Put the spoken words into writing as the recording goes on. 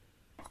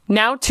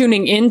Now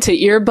tuning in to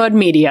Earbud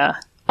Media.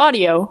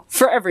 Audio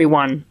for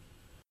everyone.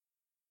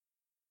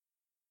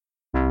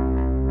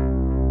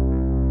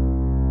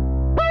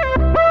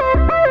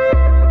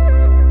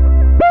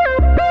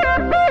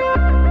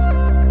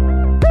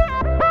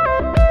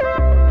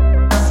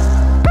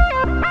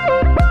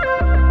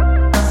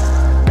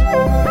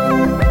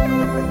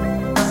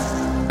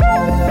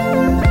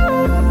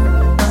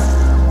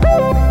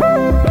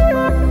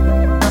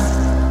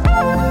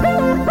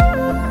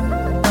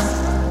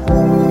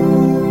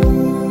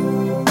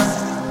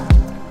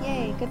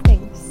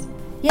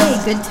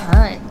 Yay, good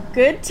time.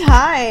 Good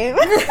time.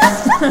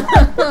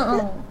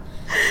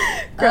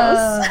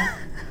 Gross.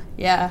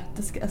 Yeah,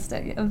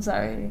 disgusting. I'm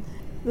sorry.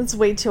 That's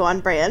way too on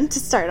brand to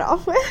start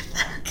off with.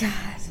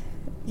 God.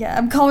 Yeah,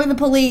 I'm calling the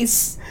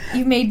police.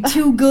 You made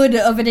too good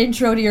of an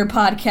intro to your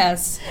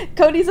podcast.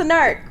 Cody's a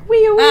narc.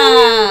 Wee wee.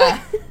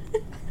 Ah,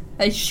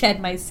 I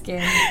shed my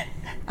skin.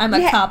 I'm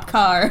a cop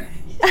car.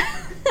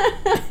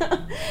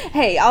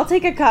 Hey, I'll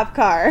take a cop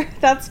car.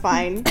 That's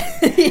fine.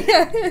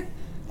 Yeah.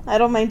 I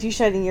don't mind you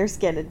shedding your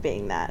skin and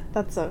being that.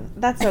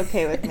 That's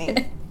okay with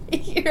me.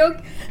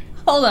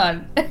 Hold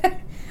on.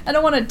 I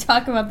don't want to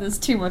talk about this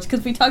too much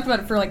because we talked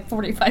about it for like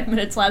 45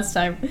 minutes last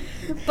time.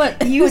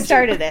 But you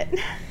started it.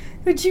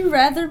 Would you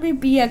rather me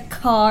be a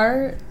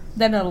car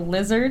than a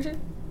lizard?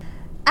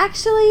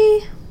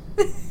 Actually,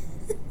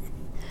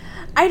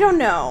 I don't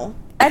know.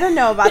 I don't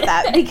know about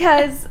that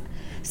because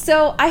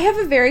so I have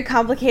a very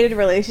complicated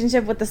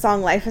relationship with the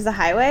song Life is a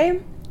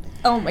Highway.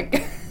 Oh my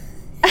god.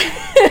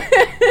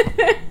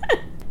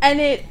 And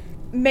it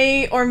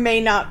may or may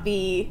not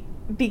be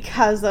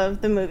because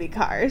of the movie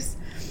Cars.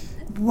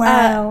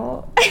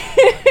 Wow.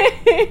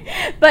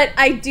 But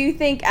I do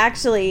think,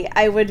 actually,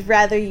 I would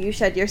rather you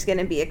shed your skin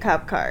and be a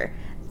cop car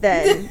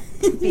than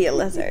be a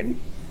lizard.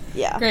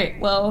 Yeah. Great.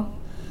 Well,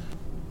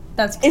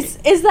 that's great.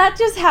 Is that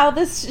just how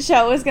this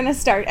show is going to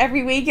start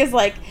every week? Is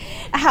like,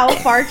 how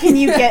far can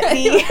you get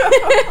me?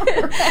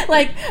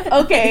 Like,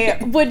 okay,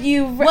 would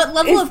you... What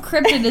level of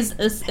cryptid is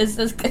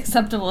this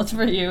acceptable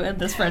for you in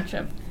this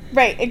friendship?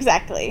 Right,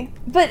 exactly.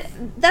 But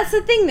that's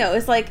the thing, though,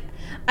 is like,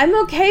 I'm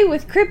okay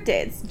with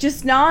cryptids,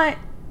 just not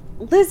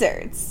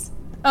lizards.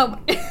 Oh,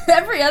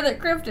 every other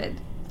cryptid.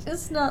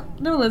 Just no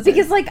lizards.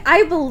 Because, like,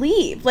 I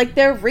believe, like,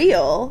 they're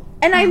real.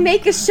 And I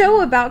make a show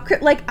about,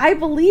 like, I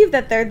believe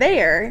that they're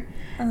there.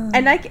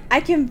 And I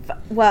can,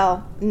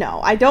 well,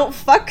 no, I don't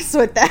fucks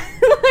with that.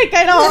 Like,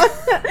 I don't,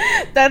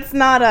 that's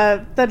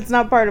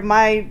not part of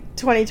my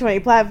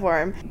 2020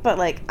 platform. But,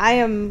 like, I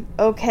am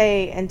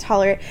okay and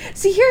tolerant.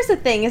 See, here's the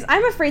thing, is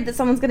I'm afraid that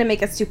someone's going to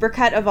make a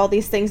supercut of all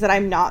these things that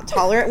I'm not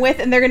tolerant with.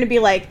 And they're going to be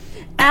like,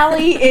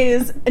 Allie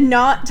is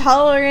not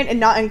tolerant and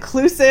not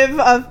inclusive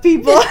of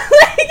people.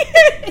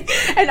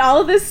 And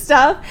all of this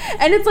stuff.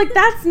 And it's like,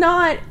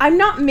 I'm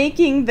not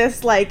making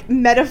this, like,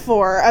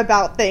 metaphor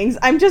about things.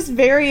 I'm just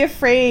very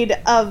afraid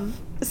of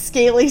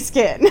scaly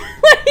skin. Like,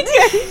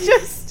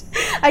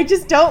 I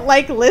just don't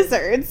like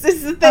lizards,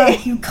 is the thing.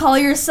 You call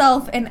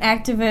yourself an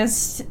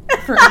activist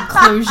for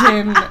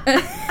inclusion.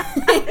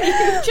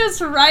 You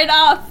just write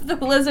off the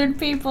lizard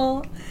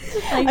people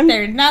like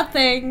they're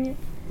nothing.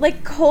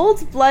 Like,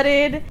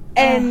 cold-blooded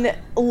and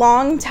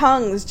long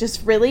tongues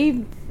just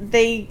really,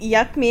 they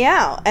yuck me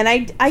out. And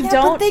I don't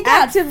but they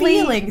got actively...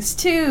 feelings,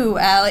 too,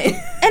 Allie. And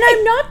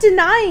I'm not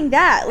denying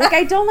that. Like,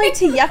 I don't like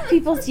to yuck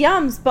people's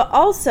yums, but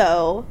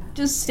also...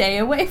 Just stay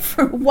away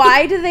from me.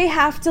 Why do they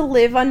have to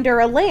live under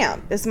a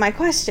lamp, is my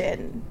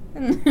question.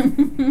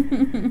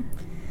 And,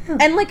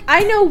 like,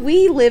 I know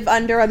we live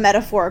under a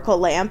metaphorical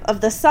lamp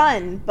of the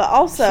sun, but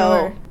also...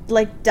 Sure.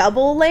 Like,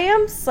 double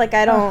lamps? Like,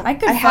 I don't... I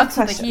could fuck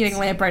with a heating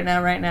lamp right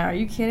now. Are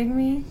you kidding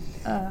me?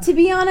 To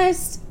be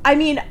honest, I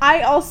mean,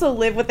 I also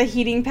live with a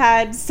heating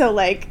pad, so,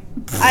 like,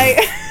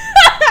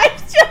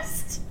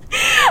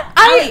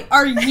 Allie,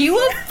 are you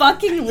a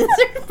fucking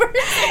lizard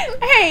person?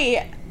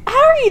 Hey, how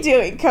are you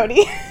doing,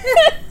 Cody?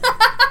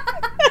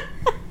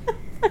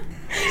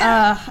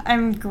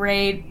 I'm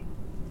great.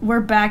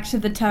 We're back to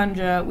the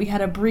tundra. We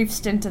had a brief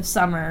stint of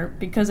summer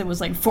because it was,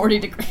 like, 40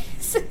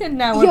 degrees, and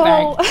now we're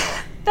back.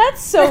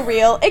 That's so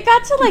real. It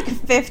got to like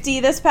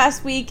 50 this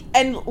past week,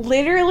 and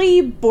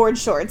literally board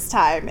shorts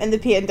time in the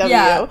PNW.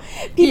 Yeah.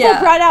 People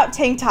brought out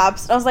tank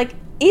tops, and I was like,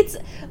 it's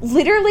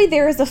literally,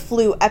 there is a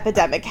flu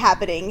epidemic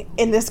happening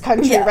in this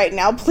country right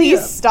now.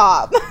 Please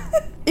stop.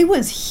 It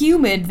was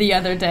humid the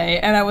other day,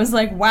 and I was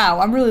like, wow,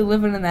 I'm really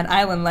living in that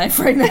island life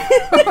right now.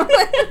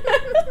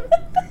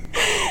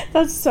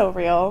 That's so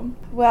real.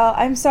 Well,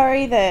 I'm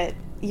sorry that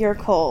you're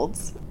cold,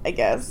 I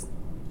guess.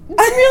 I'm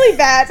really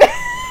bad.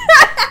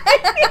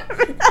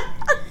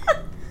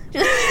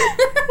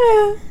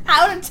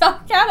 How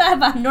to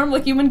have a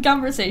normal human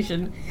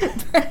conversation.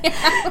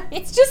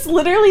 It's just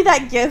literally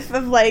that gif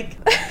of, like,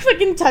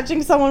 fucking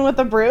touching someone with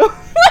a broom.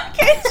 Like,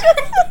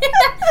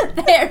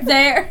 it's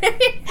there.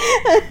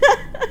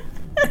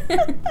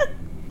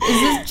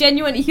 Is this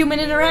genuine human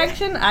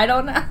interaction? I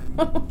don't know.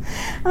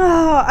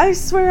 Oh, I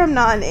swear I'm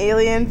not an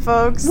alien,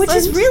 folks. Which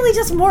is really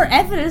just more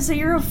evidence that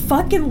you're a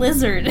fucking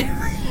lizard.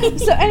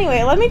 So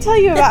anyway, let me tell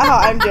you about how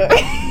I'm doing.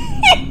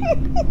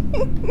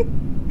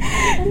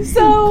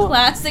 So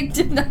classic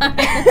denial.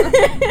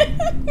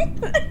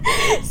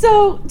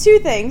 So 2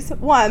 things.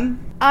 1,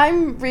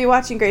 I'm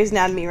rewatching Grey's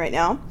Anatomy right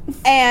now,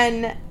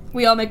 and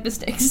We all make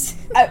mistakes.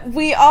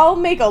 we all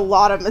make a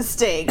lot of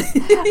mistakes.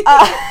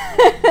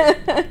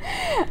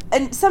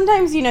 And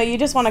sometimes, you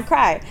just want to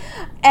cry.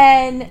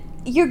 And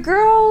your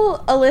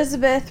girl,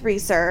 Elizabeth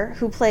Reeser,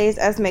 who plays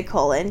Esme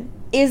Cullen,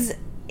 is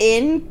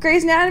in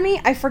Grey's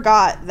Anatomy. I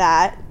forgot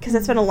that, because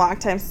it's been a long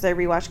time since I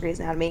rewatched Grey's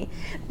Anatomy.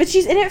 But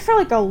she's in it for,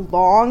 like, a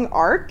long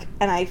arc,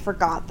 and I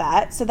forgot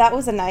that. So that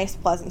was a nice,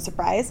 pleasant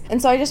surprise.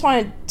 And so I just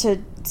wanted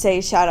to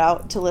say shout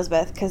out to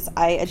Elizabeth, because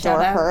I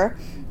adore her.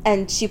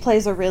 And she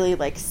plays a really,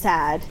 like,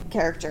 sad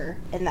character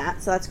in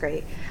that, so that's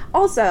great.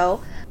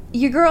 Also,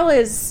 your girl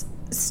is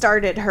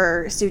started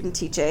her student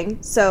teaching,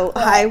 so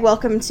hi,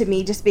 welcome to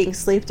me just being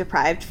sleep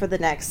deprived for the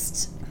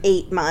next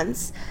 8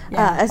 months,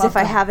 as if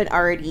I haven't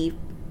already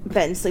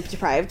been sleep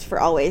deprived for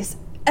always.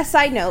 A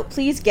side note,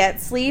 please get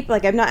sleep.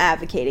 Like, I'm not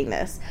advocating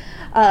this.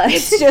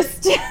 It's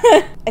just,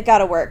 it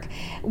gotta work.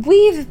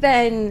 We've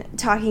been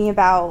talking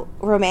about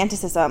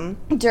romanticism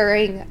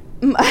during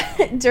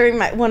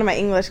one of my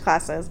English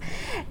classes,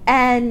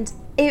 and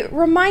it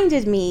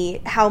reminded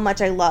me how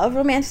much I love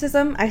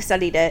romanticism. I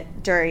studied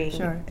it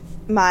during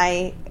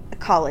my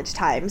college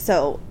time,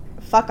 so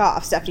fuck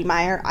off, Stephanie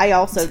Meyer. I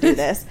also do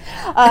this.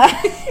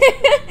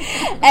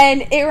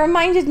 And it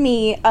reminded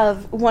me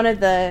of one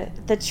of the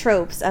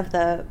tropes of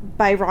the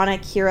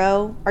Byronic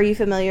hero. Are you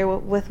familiar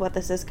with what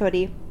this is,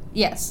 Cody?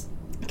 Yes.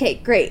 Okay,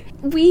 great.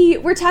 We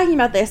were talking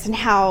about this and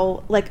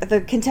how, like, the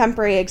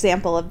contemporary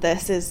example of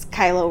this is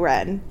Kylo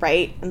Ren,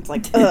 right? And it's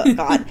like, oh,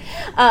 God.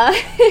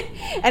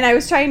 And I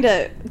was trying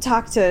to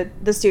talk to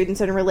the students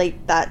and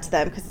relate that to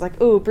them, because it's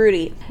like, ooh,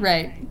 broody.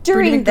 Right.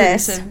 During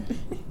this...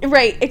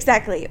 Right,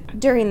 exactly.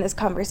 During this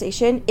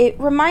conversation, it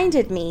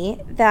reminded me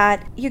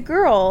that your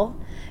girl,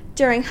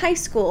 during high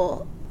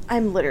school...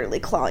 I'm literally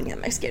clawing at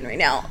my skin right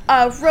now.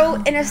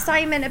 Wrote an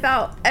assignment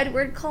about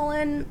Edward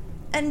Cullen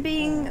and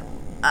being...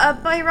 a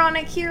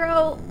Byronic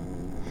hero,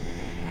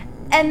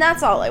 and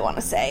that's all I want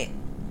to say.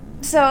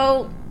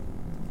 So,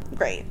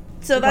 great.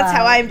 So that's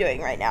how I'm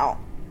doing right now.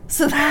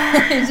 So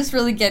I'm just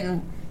really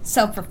getting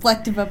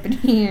self-reflective up in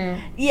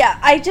here. Yeah,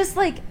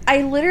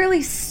 I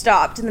literally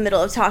stopped in the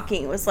middle of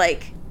talking. It was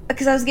like,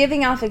 because I was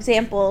giving off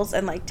examples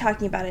and, like,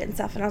 talking about it and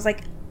stuff, and I was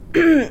like,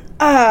 great.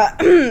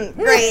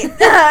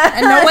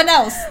 And no one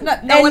else.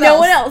 No one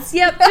else.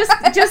 Yep,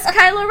 just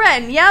Kylo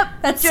Ren. Yep.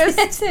 That's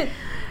it.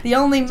 The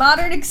only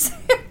modern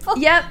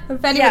example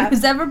of anyone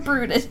who's ever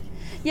brooded.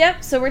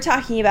 Yep, so we're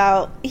talking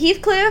about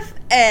Heathcliff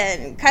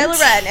and Kylo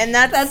Ren, and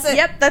that's it.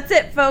 Yep, that's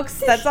it, folks.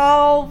 That's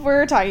all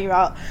we're talking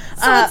about.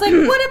 So it's like,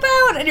 what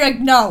about? And you're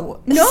like,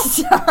 no.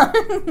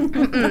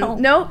 Nope.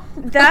 Nope.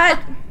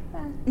 That,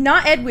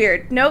 not Ed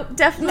Weird. Nope,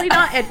 definitely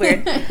not Ed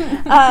Weird.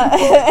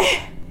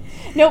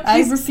 Nope.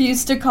 I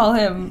refuse to call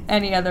him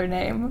any other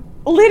name.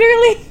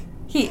 Literally.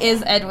 He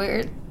is Ed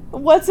Weird.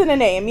 What's in a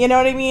name? You know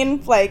what I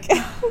mean? Like,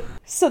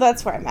 so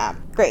that's where I'm at.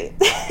 Great.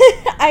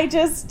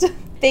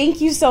 Thank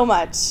you so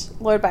much,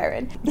 Lord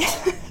Byron.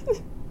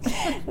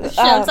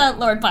 Shouts out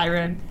Lord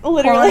Byron.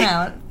 Literally.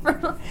 Pour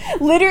one out.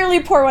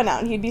 Literally pour one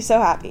out. He'd be so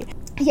happy.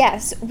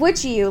 Yes.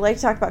 Would you like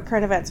to talk about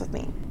current events with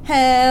me?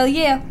 Hell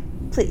yeah.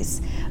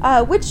 Please.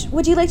 Which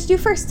would you like to do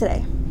first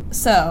today?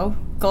 So,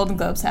 Golden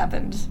Globes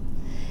happened.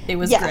 It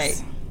was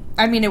great.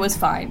 I mean, it was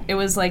fine. It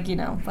was like,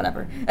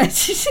 whatever.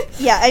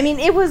 Yeah, I mean,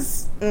 it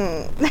was...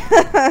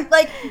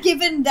 Like,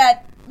 given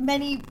that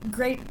many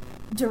great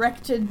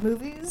directed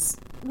movies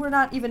were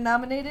not even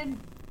nominated,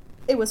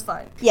 it was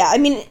fine. Yeah, I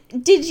mean,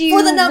 did you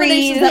for the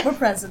nominations that were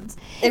present,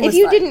 if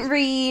you didn't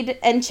read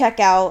and check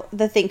out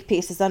the think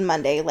pieces on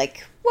Monday,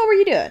 like, what were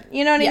you doing?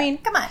 You know what I mean?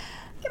 Come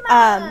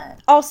on.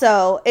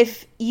 Also,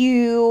 if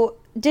you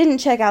didn't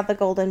check out the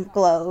Golden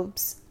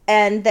Globes...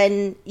 and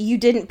then you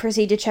didn't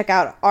proceed to check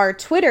out our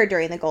Twitter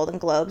during the Golden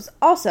Globes,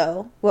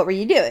 also, what were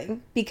you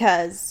doing?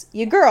 Because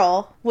your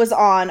girl was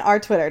on our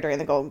Twitter during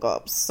the Golden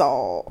Globes,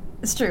 so...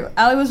 It's true.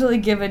 Allie was really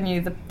giving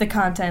you the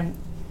content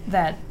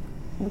that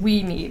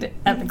we need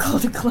at the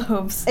Golden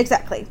Globes.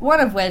 Exactly.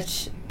 One of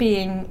which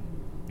being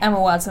Emma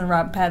Watson and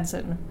Robert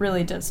Pattinson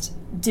really just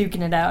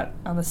duking it out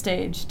on the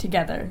stage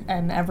together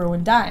and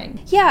everyone dying.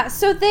 Yeah,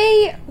 so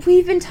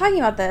we've been talking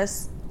about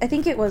this. I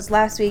think it was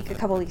last week, a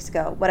couple weeks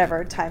ago,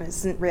 whatever, time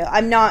isn't real.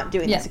 I'm not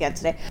doing this again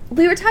today.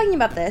 We were talking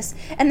about this,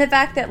 and the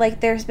fact that,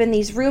 like, there's been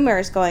these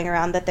rumors going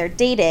around that they're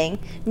dating.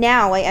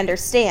 Now I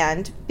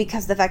understand,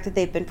 because the fact that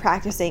they've been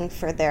practicing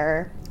for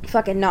their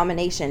fucking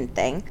nomination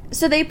thing.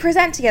 So they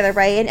present together,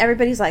 right? And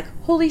everybody's like,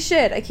 holy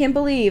shit, I can't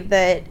believe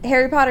that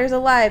Harry Potter's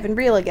alive and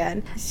real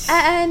again.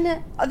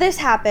 And this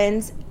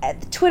happens.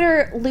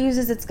 Twitter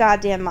loses its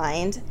goddamn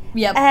mind.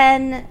 Yep.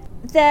 And...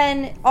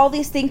 then all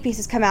these think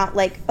pieces come out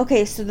like,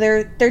 okay, so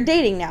they're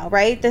dating now,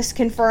 right? This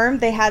confirmed.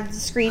 They had the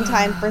screen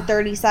time for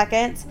 30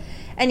 seconds.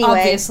 Anyway.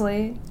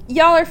 Obviously.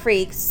 Y'all are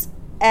freaks.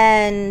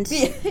 And...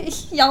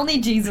 y'all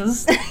need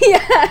Jesus.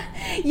 Yeah.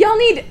 Y'all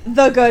need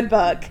the good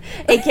book,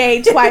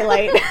 a.k.a.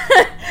 Twilight.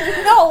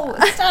 No,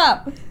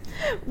 stop.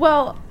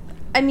 Well,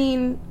 I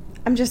mean,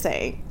 I'm just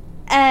saying.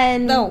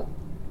 And No.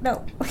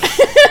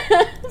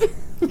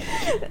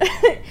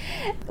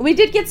 we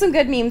did get some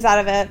good memes out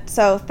of it,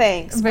 so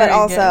thanks. Very but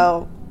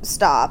also,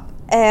 stop.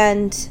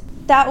 And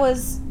that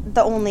was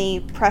the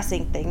only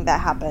pressing thing that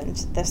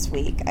happened this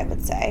week, I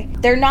would say.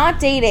 They're not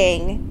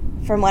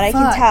dating, from what I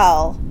can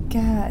tell.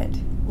 God.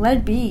 Let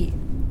it be.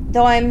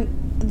 Though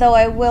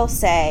I will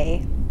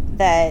say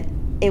that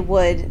it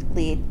would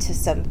lead to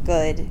some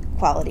good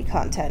quality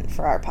content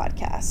for our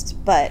podcast.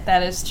 But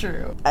that is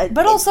true.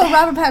 But also,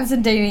 Robert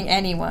Pattinson dating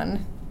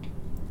anyone.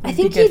 I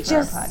think he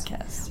just. Our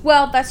podcast.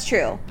 Well, that's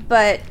true.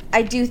 But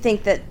I do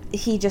think that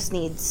he just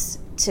needs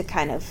to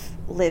kind of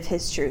live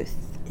his truth.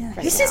 Yeah. Right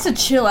He just needs to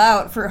chill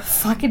out for a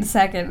fucking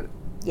second.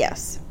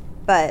 Yes.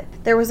 But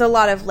there was a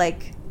lot of,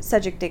 like,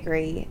 Cedric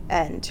Diggory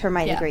and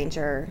Hermione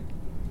Granger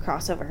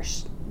crossover,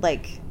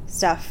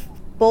 stuff,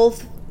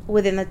 both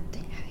within the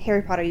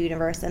Harry Potter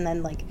universe and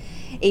then, like,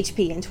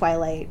 HP and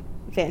Twilight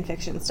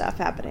fanfiction stuff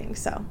happening.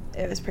 So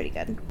it was pretty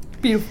good.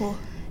 Beautiful.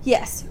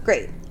 Yes,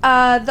 great.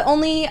 The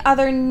only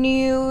other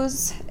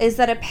news is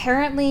that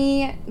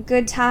apparently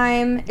Good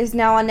Time is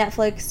now on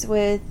Netflix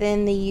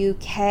within the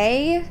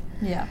UK.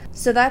 Yeah.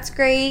 So that's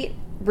great.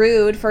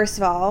 Rude, first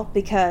of all,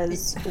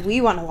 because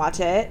we want to watch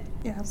it.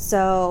 Yeah.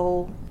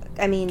 So,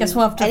 I mean, guess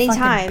we'll have to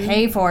fucking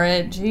pay for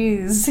it.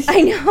 Jeez.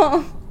 I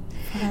know.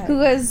 God. Who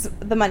has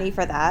the money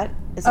for that,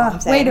 is all I'm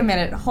saying. Wait a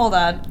minute. Hold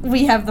on.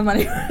 We have the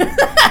money.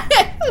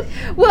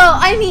 Well,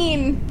 I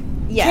mean...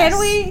 Yes.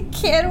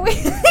 Can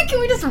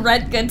we just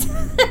rent Good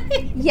Time?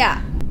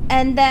 Yeah.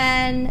 And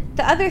then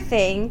the other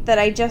thing that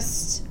I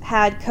just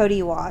had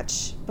Cody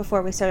watch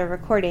before we started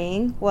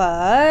recording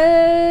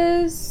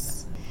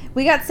was...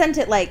 We got sent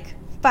it like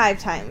 5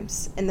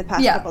 times in the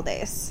past couple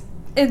days.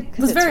 It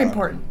was very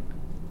important.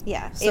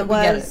 Yeah. So it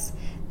was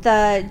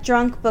the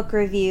drunk book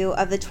review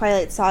of the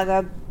Twilight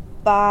Saga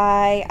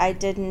by... I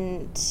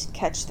didn't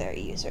catch their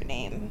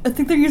username. I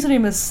think their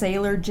username is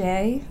Sailor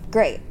J.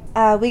 Great.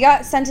 We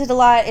got sent it a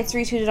lot. It's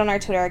retweeted on our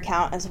Twitter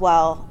account as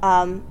well.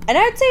 And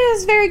I would say it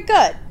was very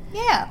good.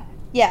 Yeah.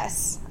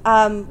 Yes.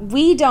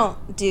 We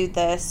don't do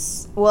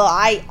this. Well,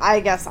 I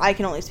guess I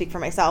can only speak for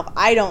myself.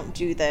 I don't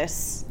do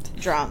this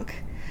drunk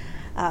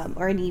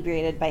or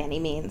inebriated by any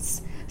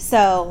means.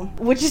 So,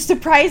 which is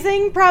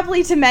surprising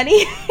probably to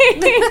many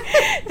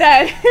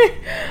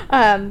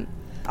that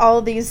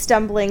all these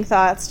stumbling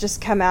thoughts just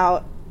come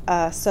out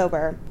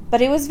sober.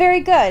 But it was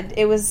very good.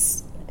 It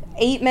was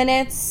 8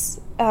 minutes...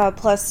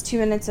 plus 2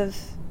 minutes of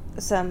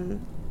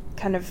some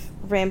kind of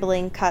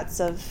rambling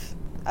cuts of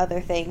other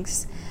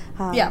things.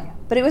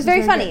 But it was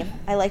very funny. Good.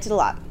 I liked it a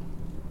lot.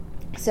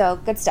 So,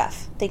 good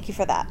stuff. Thank you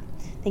for that.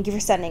 Thank you for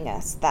sending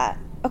us that.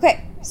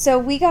 Okay, so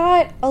we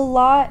got a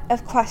lot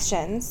of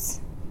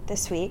questions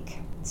this week.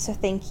 So,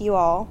 thank you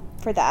all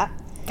for that.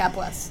 God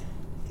bless.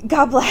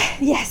 God bless.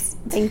 Yes,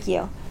 thank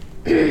you.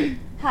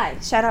 Hi,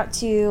 shout out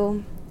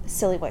to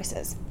Silly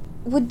Voices.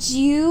 Would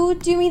you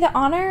do me the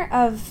honor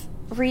of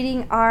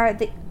reading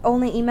the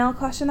only email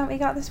question that we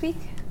got this week?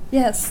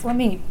 Yes, let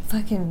me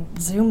fucking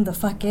zoom the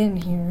fuck in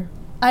here.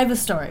 I have a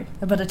story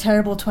about a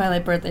terrible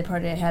Twilight birthday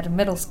party I had in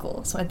middle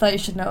school, so I thought you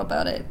should know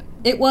about it.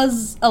 It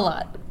was a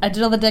lot. I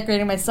did all the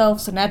decorating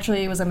myself, so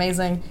naturally it was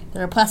amazing.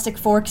 There were plastic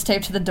forks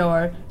taped to the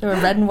door. There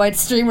were red and white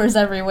streamers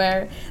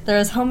everywhere. There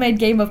was homemade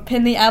game of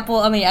pin the apple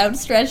on the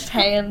outstretched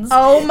hands.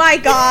 Oh my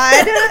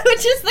god!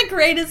 Which is the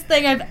greatest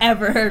thing I've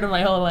ever heard in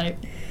my whole life.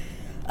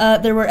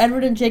 There were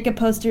Edward and Jacob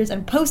posters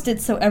and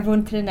Post-its so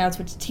everyone could announce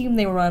which team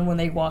they were on when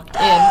they walked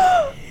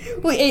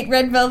in. We ate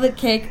red velvet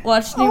cake,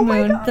 watched New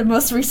Moon, the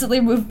most recently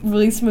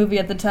released movie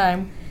at the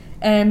time,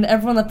 and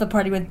everyone left the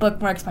party with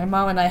bookmarks my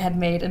mom and I had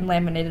made and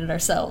laminated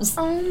ourselves.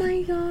 Oh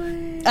my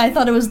god. I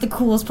thought it was the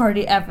coolest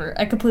party ever.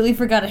 I completely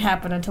forgot it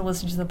happened until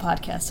listening to the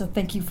podcast, so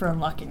thank you for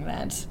unlocking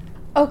that.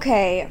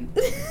 Okay.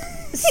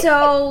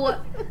 So,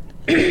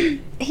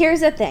 here's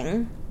the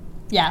thing.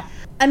 Yeah.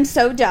 I'm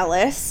so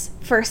jealous,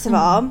 first of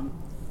all.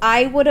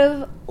 I would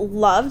have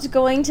loved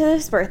going to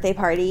this birthday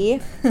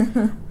party.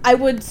 I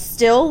would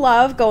still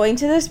love going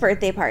to this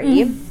birthday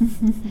party.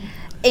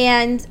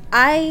 And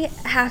I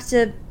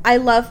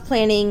love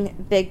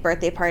planning big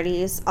birthday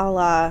parties a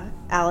la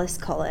Alice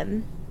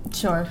Cullen.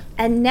 Sure.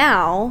 And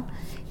now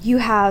you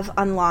have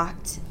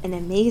unlocked an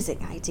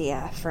amazing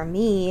idea for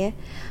me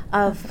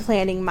of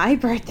planning my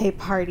birthday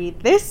party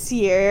this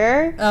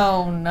year.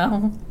 Oh,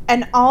 no.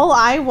 And all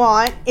I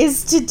want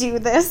is to do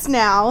this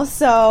now.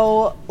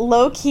 So,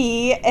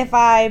 low-key, if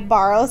I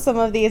borrow some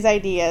of these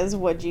ideas,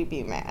 would you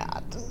be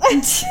mad?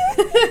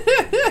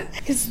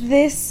 Because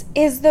this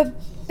is the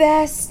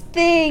best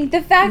thing.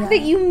 The fact that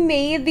you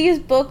made these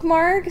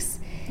bookmarks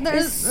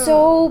is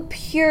so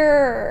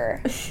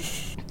pure.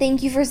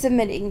 Thank you for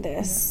submitting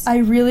this. I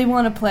really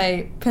want to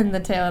play Pin the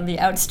Tail on the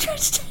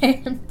Outstretched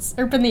Hands.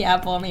 Or Pin the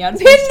Apple on the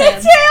Outstretched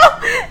Hands. Pin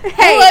the Tail?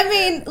 Hey! Well, I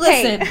mean,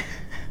 listen. Hey.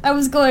 I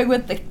was going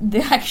with the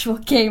actual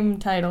game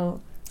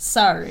title.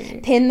 Sorry.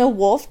 Pin the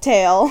wolf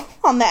tail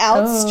on the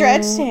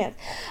outstretched hand.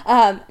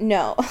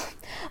 No.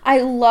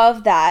 I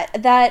love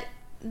that. That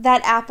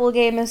that Apple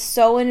game is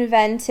so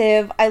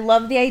inventive. I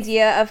love the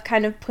idea of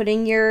kind of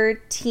putting your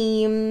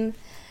team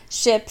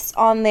ships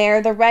on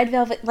there. The red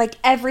velvet, like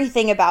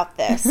everything about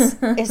this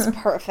is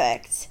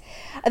perfect.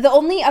 The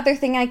only other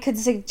thing I could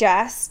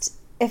suggest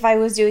if I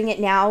was doing it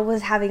now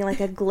was having like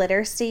a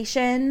glitter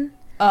station.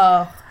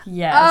 Oh,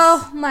 yes.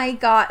 Oh my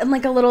god. And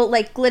like a little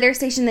like glitter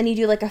station, then you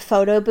do like a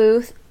photo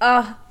booth.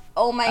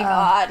 Oh my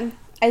god.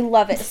 I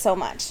love it so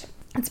much.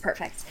 It's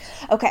perfect.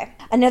 Okay,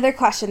 another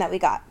question that we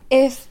got.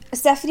 If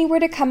Stephanie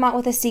were to come out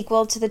with a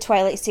sequel to the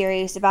Twilight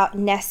series about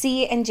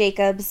Nessie and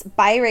Jacob's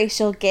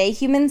biracial gay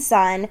human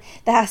son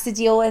that has to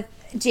deal with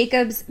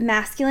Jacob's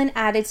masculine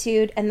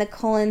attitude and the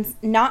Cullens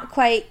not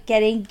quite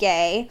getting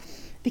gay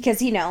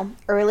because, you know,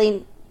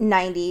 early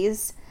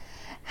 90s,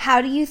 how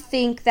do you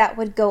think that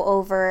would go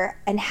over,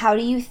 and how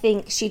do you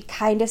think she'd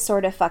kind of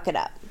sort of fuck it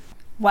up?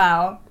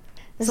 Wow.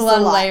 There's a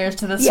lot of layers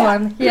to this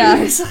one.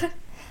 Yeah.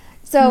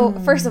 So,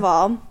 first of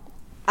all,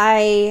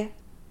 I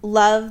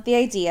love the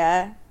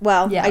idea.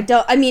 Well,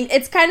 I mean,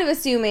 it's kind of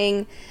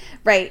assuming,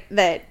 right,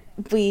 that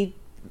we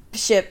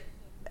ship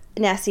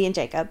Nessie and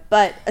Jacob,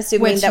 but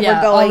assuming that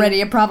we're going...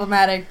 already a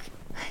problematic...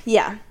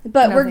 Yeah,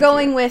 but we're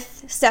going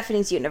with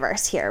Stephanie's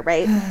universe here,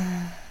 right?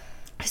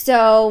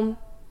 So,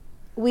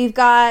 we've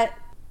got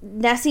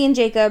Nessie and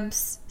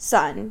Jacob's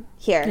son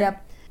here,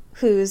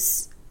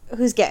 who's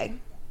gay.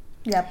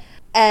 Yep.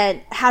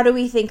 And how do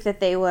we think that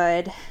they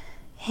would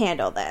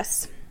handle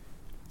this?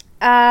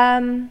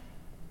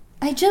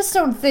 I just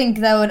don't think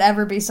that would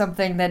ever be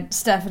something that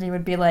Stephanie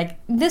would be like,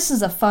 this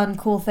is a fun,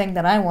 cool thing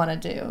that I want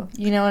to do.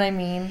 You know what I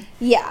mean?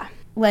 Yeah.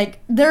 Like,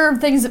 there are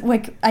things that,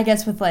 like, I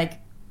guess with, like,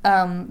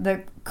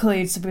 the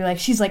Khaleeds to be like,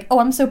 she's like, oh,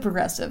 I'm so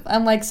progressive.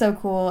 I'm, like, so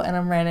cool, and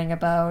I'm writing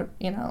about,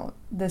 you know,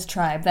 this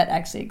tribe that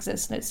actually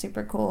exists, and it's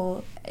super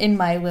cool in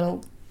my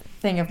little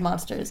thing of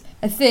monsters.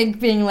 I think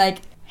being like,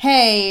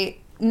 hey,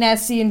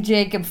 Nessie and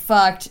Jacob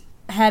fucked,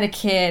 had a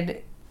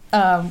kid,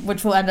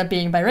 which will end up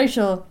being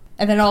biracial,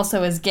 and then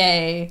also is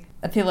gay.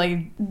 I feel like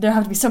there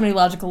have to be so many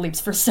logical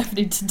leaps for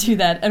Stephanie to do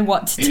that and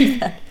want to do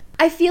that.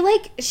 I feel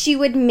like she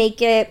would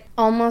make it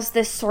almost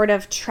this sort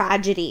of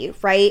tragedy,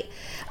 right?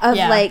 Of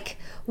like,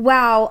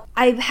 wow,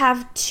 I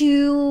have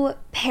two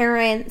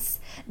parents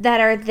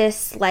that are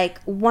this,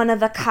 like, one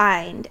of a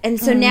kind. And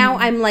so now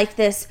I'm like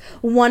this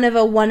one of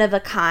a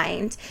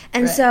kind.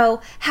 And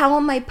so how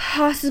am I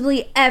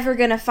possibly ever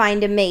going to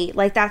find a mate?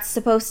 Like, that's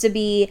supposed to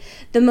be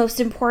the most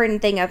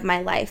important thing of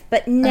my life.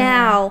 But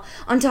now,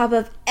 on top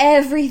of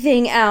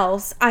everything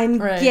else, I'm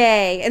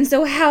gay. And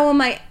so how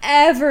am I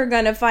ever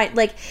going to find...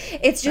 Like,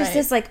 it's just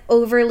this, like,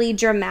 overly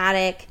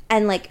dramatic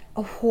and, like,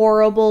 a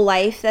horrible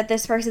life that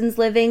this person's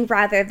living,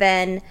 rather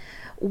than...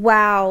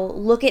 wow,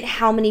 look at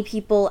how many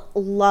people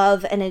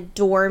love and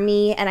adore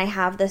me, and I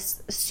have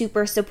this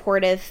super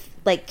supportive,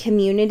 like,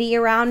 community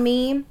around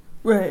me.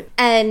 Right.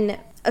 And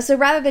so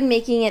rather than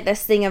making it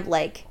this thing of,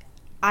 like,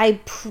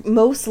 I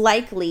most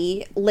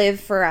likely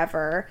live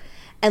forever,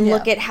 and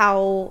look at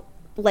how,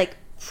 like,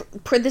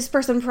 this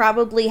person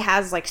probably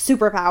has, like,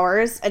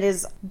 superpowers and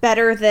is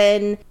better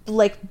than,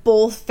 like,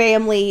 both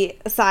family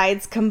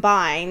sides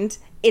combined,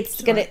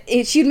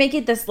 she'd make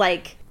it this,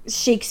 like,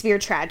 Shakespeare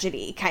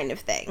tragedy kind of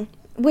thing.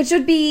 Which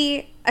would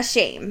be a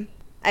shame,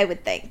 I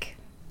would think.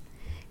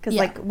 Because,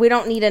 like, we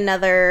don't need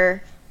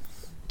another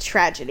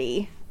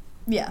tragedy.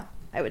 Yeah.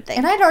 I would think.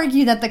 And I'd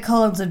argue that the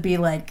Cullens would be,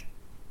 like,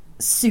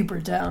 super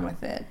down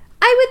with it.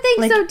 I would think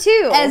like, so,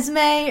 too. Esme,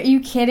 are you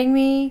kidding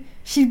me?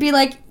 She'd be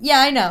like, yeah,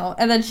 I know.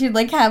 And then she'd,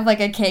 like, have,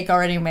 like, a cake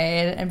already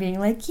made and being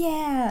like,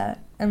 yeah.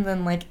 And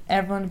then, like,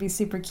 everyone would be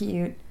super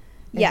cute.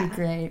 It'd be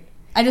great.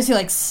 I just feel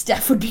like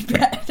Steph would be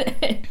bad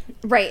at it.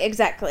 Right,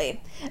 exactly.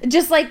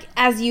 Just like,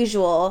 as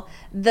usual,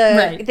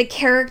 the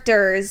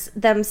characters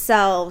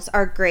themselves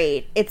are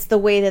great. It's the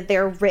way that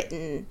they're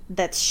written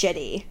that's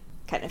shitty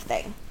kind of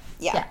thing.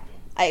 Yeah,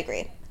 I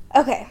agree.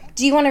 Okay,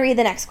 do you want to read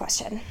the next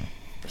question?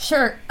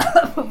 Sure,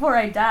 before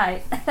I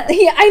die.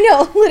 Yeah, I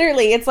know,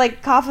 literally. It's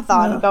like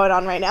cough-a-thon going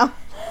on right now.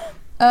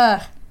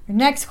 Your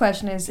next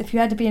question is, if you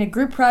had to be in a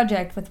group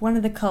project with one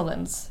of the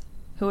Cullens,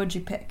 who would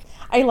you pick?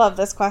 I love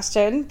this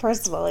question,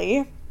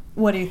 personally.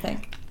 What do you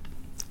think?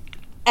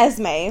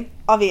 Esme,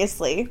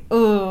 obviously.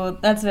 Ooh,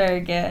 that's very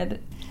good.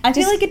 I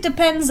feel like it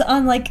depends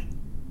on, like,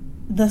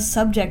 the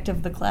subject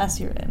of the class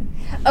you're in.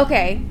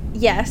 Okay,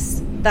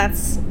 yes.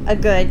 That's a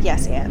good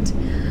yes and.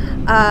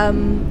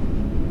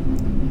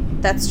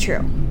 That's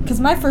true. Because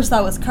my first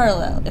thought was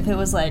Carlisle. If it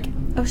was, like...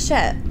 oh,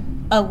 shit.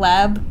 A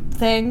lab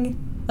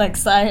thing, like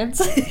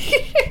science.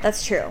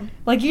 That's true.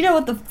 Like, you know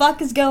what the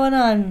fuck is going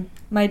on,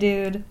 my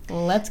dude.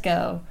 Let's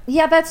go.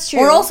 Yeah, that's true.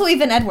 Or also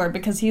even Edward,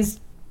 because he's...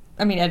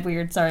 I mean,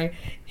 Edweird, sorry.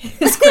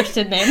 His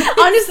Christian name.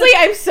 Honestly,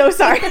 I'm so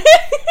sorry.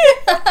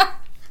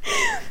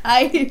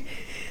 I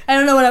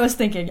don't know what I was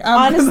thinking.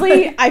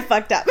 Honestly, I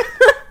fucked up.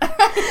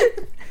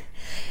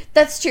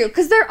 That's true,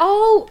 because they're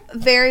all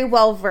very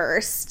well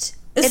versed.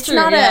 It's true,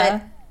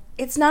 not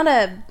it's not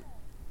a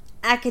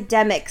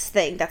academics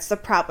thing that's the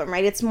problem,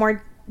 right? It's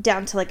more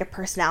down to, like, a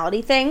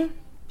personality thing.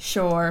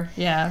 Sure,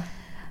 yeah.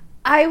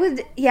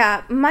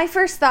 My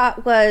first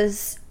thought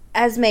was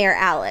Esme or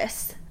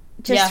Alice,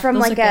 just Yeah, from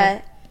those like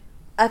are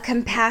a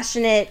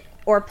compassionate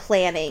or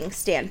planning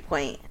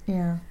standpoint.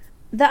 Yeah.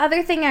 The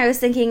other thing I was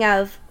thinking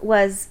of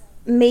was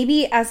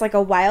maybe as like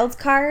a wild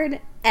card,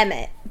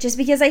 Emmett, just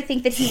because I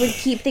think that he would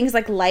keep things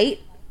like light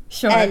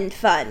Sure. and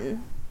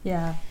fun.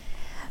 Yeah.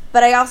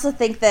 But I also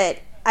think that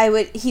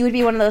he would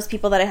be one of those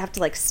people that I'd have to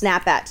like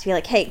snap at to be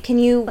like, hey, can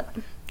you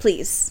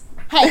please?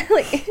 Hey.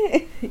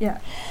 Like, Yeah.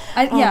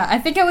 I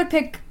think I would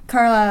pick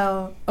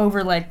Carlisle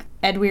over, like,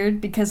 Edward,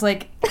 because,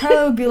 like,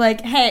 Carlisle would be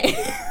like, hey.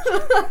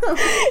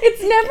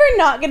 it's never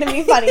not going to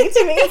be funny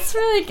to me. It's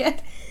really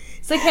good.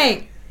 It's like,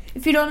 hey,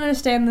 if you don't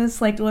understand this,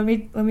 like,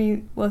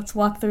 let's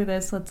walk through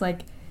this. Let's,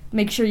 like,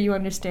 make sure you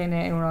understand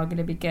it, and we're all going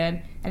to be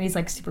good. And he's,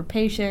 like, super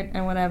patient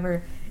and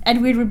whatever.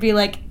 Edward would be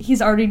like,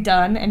 he's already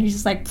done, and he's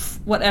just like,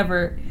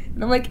 whatever.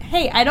 And I'm like,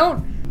 hey,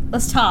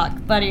 let's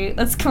talk, buddy.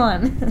 Let's come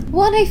on.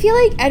 Well, and I feel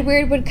like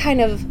Edward would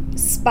kind of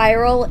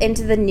spiral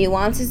into the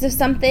nuances of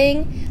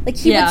something. Like,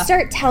 he would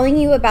start telling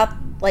you about,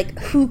 like,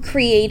 who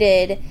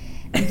created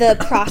the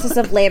process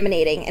of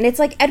laminating. And it's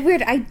like,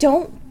 Edward, I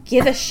don't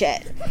give a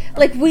shit.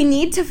 Like, we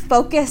need to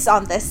focus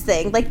on this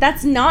thing. Like,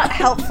 that's not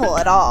helpful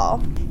at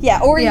all.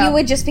 Yeah, or you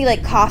would just be,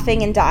 like,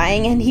 coughing and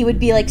dying, and he would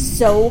be, like,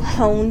 so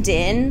honed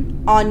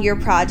in on your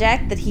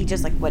project that he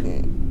just, like,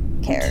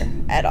 wouldn't care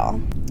at all.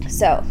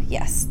 So,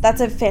 yes, that's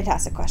a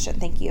fantastic question.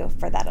 Thank you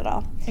for that at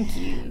all. Thank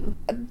you.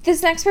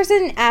 This next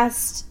person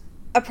asked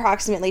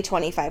approximately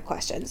 25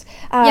 questions.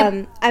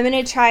 I'm going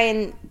to try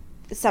and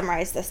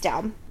summarize this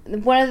down.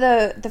 One of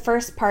the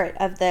first part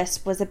of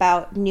this was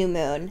about New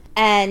Moon,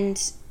 and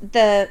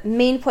the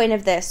main point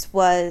of this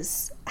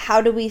was,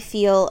 how do we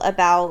feel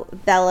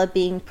about Bella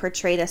being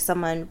portrayed as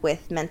someone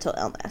with mental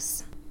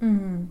illness?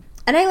 Mm-hmm.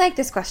 And I like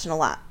this question a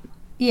lot.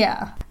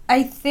 Yeah.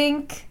 I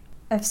think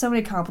I have so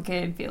many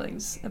complicated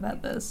feelings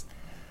about this.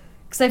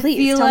 Because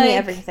Please tell me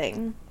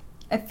everything.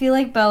 I feel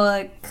like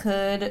Bella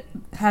could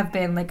have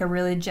been, like, a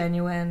really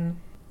genuine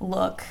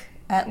look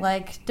at,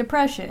 like,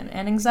 depression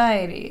and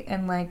anxiety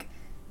and, like,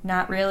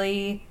 not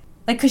really,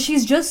 like, because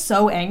she's just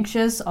so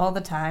anxious all the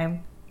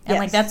time. And,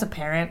 like, that's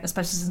apparent,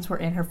 especially since we're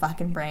in her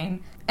fucking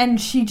brain.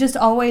 And she just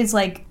always,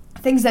 like,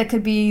 things that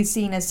could be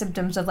seen as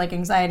symptoms of, like,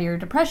 anxiety or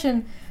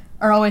depression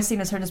are always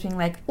seen as her just being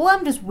like, well,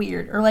 I'm just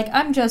weird. Or, like,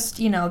 I'm just,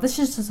 this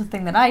is just a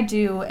thing that I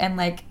do, and,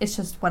 like, it's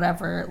just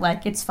whatever.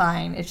 Like, it's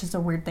fine. It's just a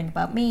weird thing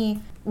about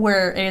me.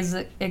 Whereas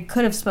it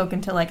could have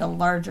spoken to, like, a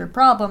larger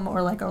problem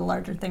or, like, a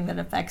larger thing that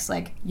affects,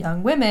 like,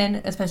 young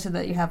women, especially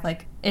that you have,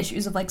 like,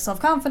 issues of, like,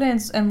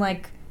 self-confidence and,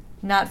 like,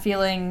 not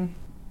feeling,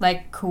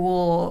 like,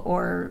 cool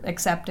or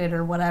accepted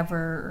or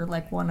whatever, or,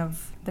 like, one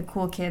of the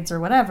cool kids or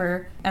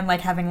whatever, and,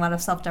 like, having a lot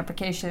of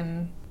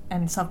self-deprecation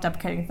and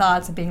self-deprecating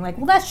thoughts and being like,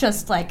 well, that's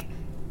just, like,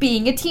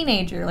 being a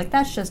teenager. Like,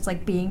 that's just,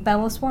 like, being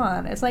Bella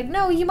Swan. It's like,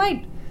 no, you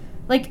might,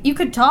 like, you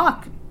could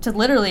talk to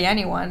literally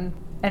anyone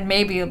and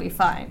maybe it'll be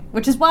fine.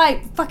 Which is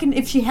why, fucking,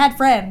 if she had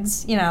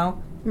friends,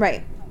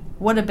 Right.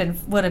 would have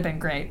been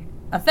great.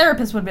 A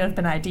therapist would have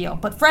been ideal,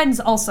 but friends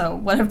also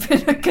would have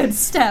been a good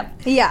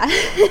step. Yeah.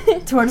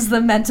 towards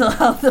the mental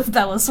health of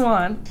Bella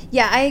Swan.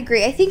 Yeah, I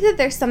agree. I think that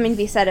there's something to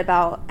be said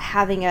about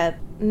having a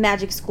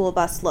magic school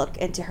bus look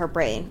into her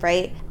brain,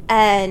 right?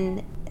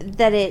 And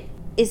that it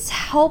is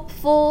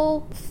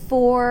helpful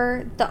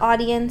for the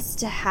audience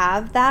to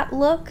have that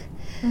look.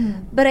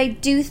 Mm-hmm. But I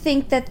do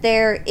think that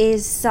there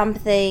is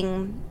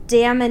something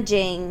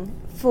damaging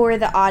for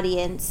the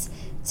audience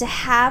to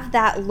have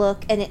that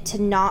look and it to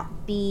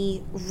not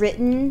be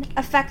written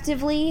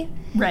effectively.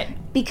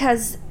 Right.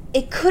 Because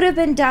it could have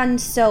been done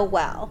so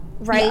well,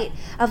 right?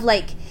 Yeah. Of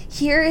like,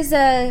 here is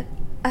a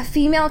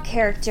female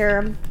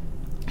character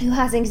who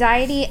has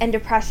anxiety and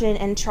depression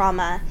and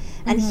trauma,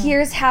 and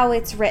here's how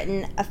it's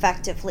written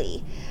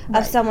effectively. Right.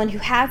 Of someone who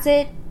has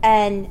it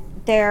and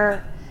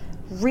they're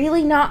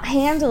really not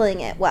handling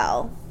it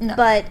well. No.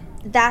 But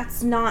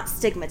that's not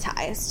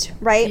stigmatized,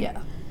 right?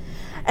 Yeah.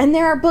 And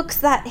there are books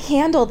that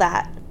handle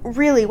that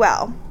really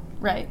well.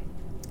 Right.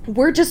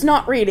 We're just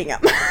not reading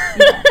them.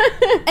 Yeah.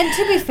 And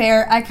to be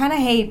fair, I kind of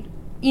hate,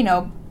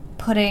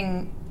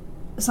 putting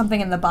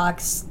something in the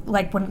box,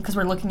 like, because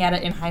we're looking at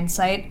it in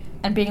hindsight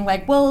and being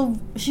like, well,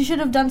 she should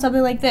have done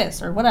something like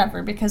this or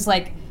whatever, because,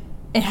 like,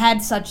 it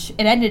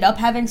ended up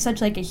having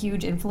such, like, a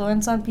huge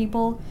influence on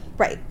people.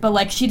 Right. But,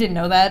 like, she didn't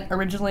know that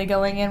originally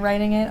going in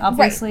writing it,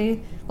 obviously.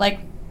 Right. Like,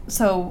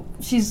 so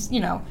she's,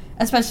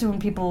 especially when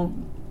people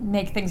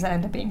make things that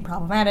end up being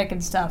problematic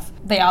and stuff,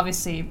 they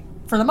obviously,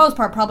 for the most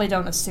part, probably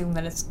don't assume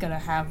that it's going to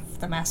have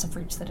the massive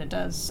reach that it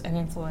does and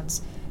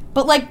influence.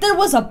 But, like, there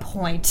was a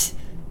point,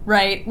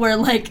 right, where,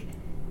 like,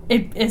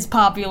 it is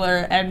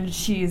popular and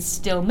she's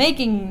still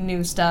making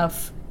new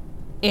stuff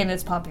in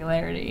its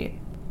popularity,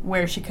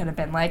 where she could have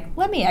been like,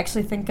 let me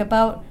actually think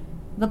about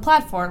the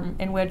platform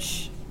in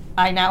which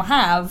I now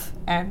have,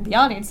 and the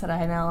audience that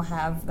I now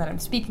have, that I'm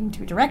speaking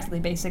to directly,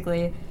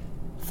 basically,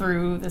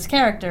 through this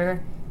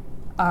character,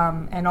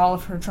 and all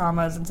of her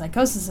traumas and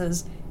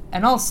psychoses,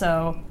 and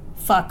also,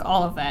 fuck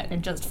all of that,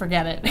 and just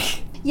forget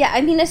it. Yeah,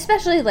 I mean,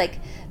 especially, like,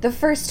 the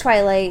first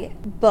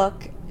Twilight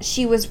book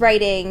she was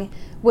writing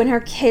when her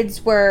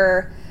kids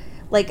were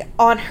like,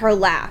 on her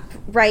lap,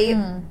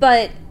 right?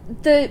 But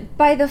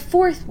by the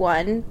fourth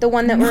one, the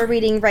one that we're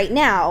reading right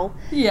now,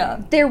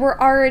 there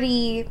were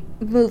already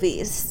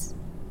movies.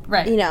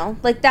 Right. You know,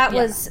 like, that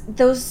was,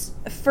 those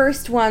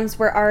first ones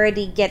were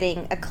already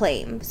getting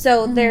acclaim.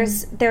 So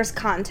there's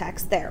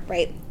context there,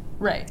 right?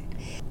 Right.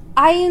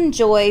 I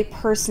enjoy,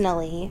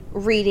 personally,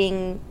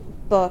 reading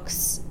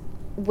books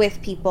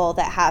with people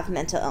that have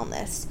mental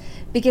illness,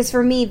 because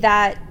for me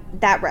that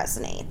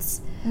resonates.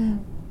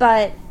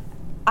 But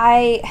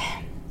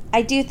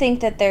I do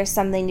think that there's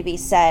something to be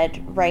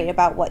said, right,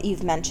 about what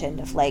you've mentioned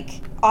of,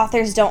 like,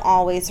 authors don't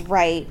always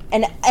write,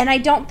 and I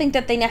don't think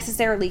that they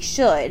necessarily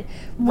should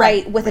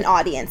write with an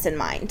audience in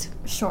mind.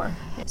 Sure.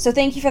 So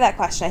thank you for that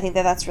question. I think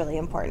that that's really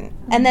important.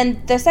 And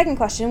then the second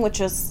question, which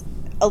was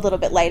a little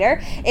bit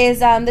lighter, is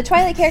the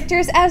Twilight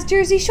characters as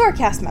Jersey Shore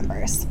cast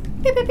members.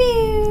 Pew, pew,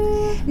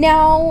 pew.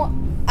 Now,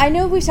 I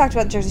know we've talked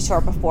about Jersey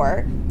Shore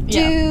before.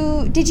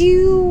 Did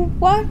you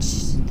watch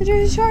the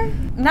Jersey Shore?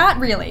 Not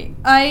really.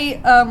 I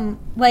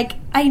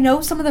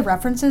know some of the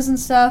references and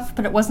stuff,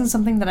 but it wasn't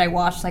something that I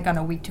watched, like, on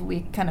a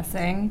week-to-week kind of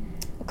thing.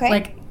 Okay.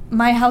 Like,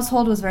 my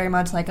household was very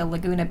much like a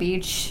Laguna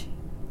Beach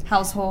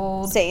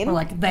household. Same. Or,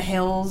 like, the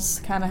Hills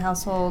kind of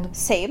household.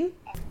 Same.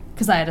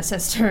 Because I had a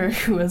sister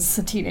who was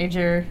a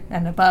teenager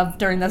and above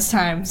during those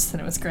times,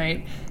 and it was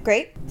great.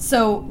 Great.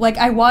 So, like,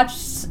 I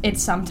watched it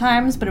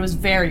sometimes, but it was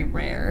very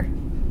rare.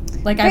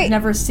 Like, I've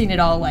never seen it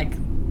all, like,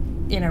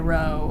 in a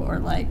row or,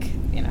 like,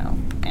 you know,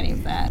 any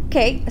of that.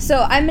 Okay,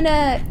 so I'm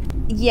gonna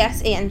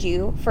yes and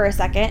you for a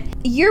second.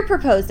 You're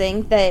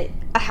proposing that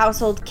a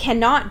household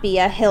cannot be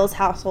a Hills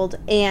household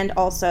and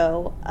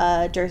also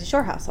a Jersey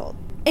Shore household.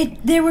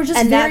 They were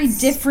just very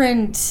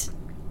different.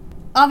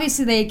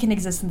 Obviously, they can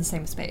exist in the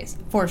same space,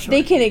 for sure.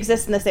 They can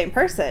exist in the same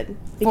person.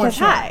 Because,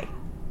 hi.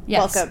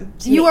 Yes. Welcome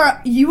to you me.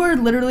 You are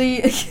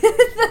literally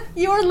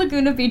you are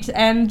Laguna Beach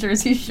and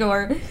Jersey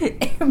Shore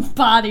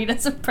embodied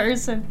as a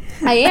person.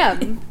 I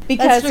am,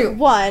 because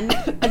one,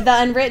 the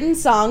unwritten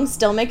song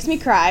still makes me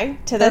cry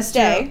to this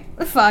day.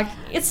 Fuck,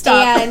 it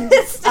stopped.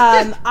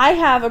 And I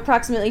have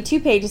approximately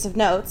 2 pages of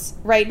notes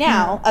right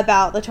now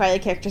about the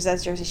Twilight characters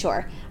as Jersey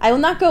Shore. I will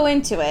not go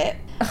into it,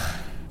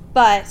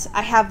 but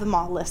I have them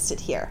all listed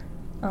here.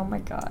 Oh my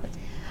god.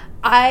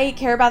 I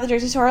care about the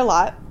Jersey Shore a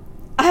lot.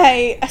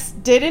 I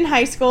did in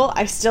high school.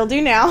 I still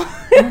do now.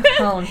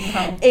 Oh,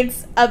 no.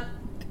 It's a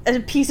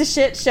piece of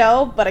shit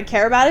show, but I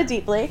care about it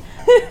deeply.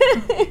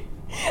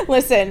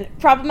 Listen,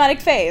 problematic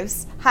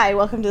faves. Hi,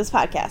 welcome to this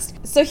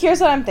podcast. So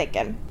here's what I'm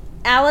thinking.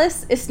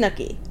 Alice is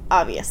Snooki,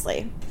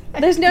 obviously.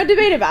 There's no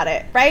debate about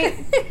it, right?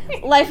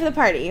 Life of the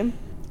party.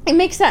 It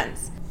makes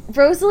sense.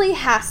 Rosalie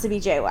has to be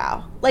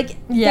JWoww. Like,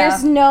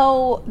 there's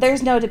no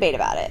debate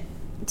about it,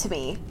 to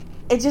me.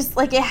 It just,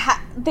 like,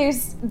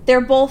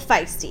 they're both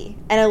feisty,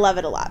 and I love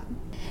it a lot.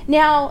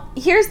 Now,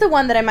 here's the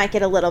one that I might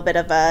get a little bit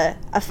of a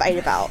fight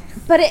about,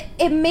 but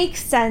it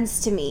makes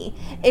sense to me,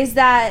 is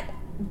that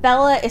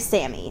Bella is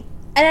Sammy.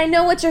 And I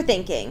know what you're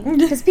thinking,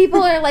 because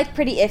people are, like,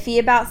 pretty iffy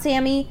about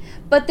Sammy,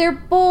 but they're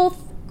both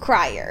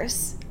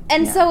criers.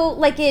 And so,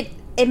 like,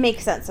 it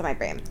makes sense in my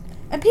brain.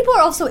 And people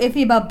are also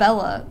iffy about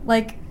Bella,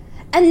 like...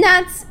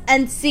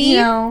 See, you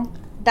know,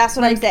 that's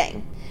what I'm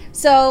saying.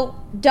 So,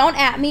 don't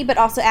at me, but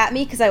also at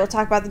me, because I will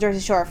talk about the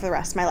Jersey Shore for the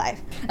rest of my life.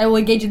 I will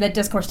engage in that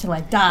discourse till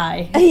I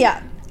die.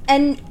 Yeah.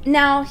 And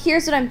now,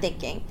 here's what I'm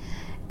thinking.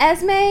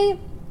 Esme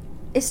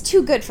is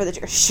too good for the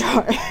Jersey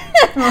Shore.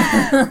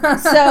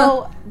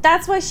 So,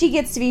 that's why she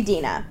gets to be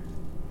Dina.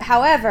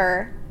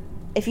 However,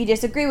 if you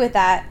disagree with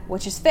that,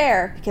 which is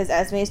fair, because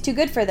Esme is too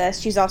good for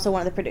this, she's also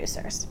one of the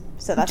producers.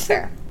 So, that's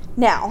fair.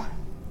 Now,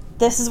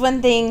 this is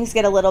when things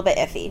get a little bit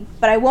iffy.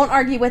 But I won't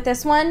argue with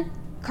this one.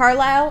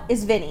 Carlisle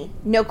is Vinny,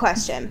 no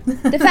question.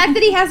 The fact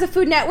that he has a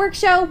Food Network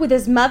show with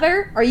his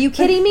mother, are you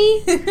kidding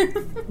me?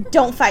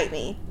 Don't fight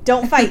me.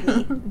 Don't fight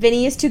me.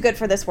 Vinny is too good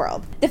for this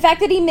world. The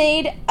fact that he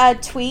made a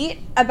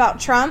tweet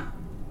about Trump,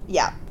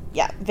 yeah,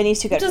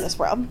 Vinny's too good for this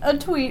world.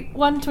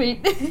 One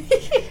tweet.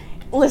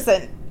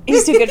 Listen,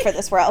 he's too good for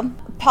this world.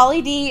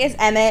 Pauly D is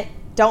Emmett,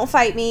 don't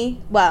fight me.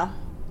 Well,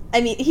 I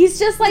mean, he's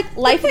just, like,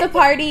 life of the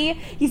party.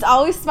 He's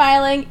always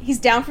smiling. He's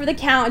down for the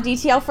count.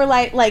 DTL for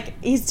life. Like,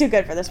 he's too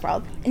good for this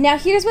world. Now,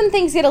 here's when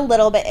things get a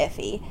little bit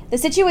iffy. The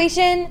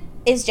situation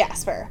is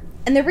Jasper.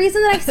 And the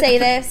reason that I say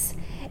this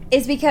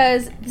is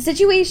because the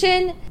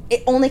situation,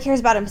 it only cares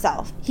about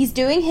himself. He's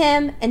doing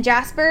him, and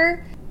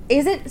Jasper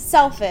isn't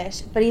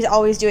selfish, but he's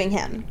always doing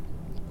him.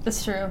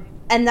 That's true.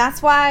 And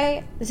that's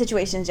why the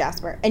situation is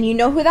Jasper. And you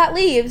know who that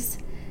leaves?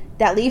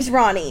 That leaves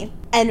Ronnie.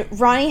 And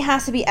Ronnie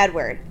has to be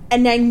Edward.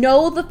 And I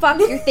know the fuck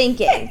you're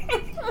thinking.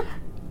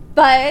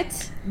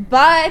 But,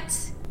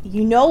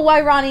 you know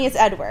why Ronnie is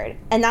Edward.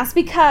 And that's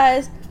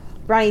because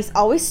Ronnie's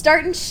always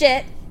starting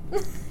shit.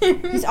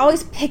 He's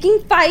always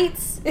picking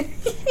fights.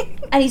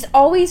 And he's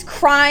always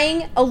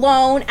crying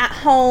alone at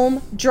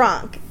home,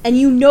 drunk. And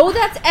you know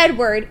that's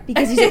Edward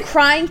because he's a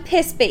crying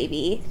piss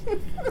baby.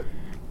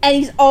 And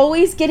he's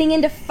always getting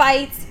into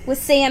fights with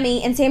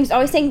Sammy. And Sammy's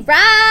always saying,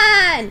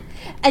 run!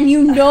 And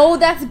you know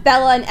that's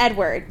Bella and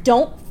Edward.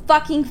 Don't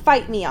fucking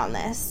fight me on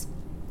this.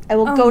 I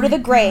will go to the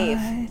grave.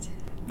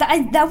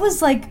 That was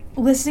like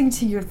listening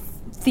to your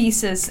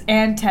thesis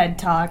and TED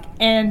Talk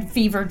and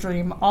Fever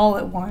Dream all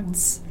at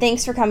once.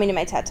 Thanks for coming to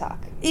my TED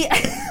Talk. Yeah,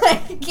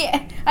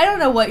 I don't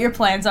know what your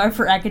plans are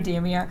for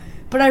academia,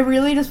 but I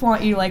really just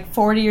want you, like,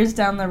 40 years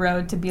down the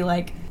road to be,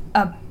 like,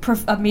 a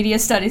media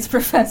studies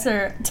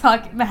professor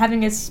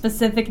having a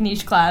specific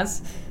niche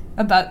class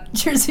about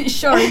Jersey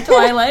Shore and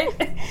Twilight.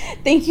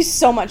 Thank you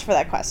so much for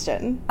that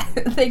question.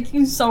 Thank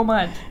you so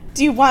much.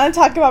 Do you want to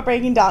talk about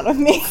Breaking Dawn with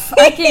me?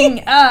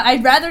 Fucking,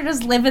 I'd rather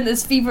just live in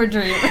this fever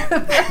dream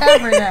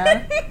forever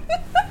now.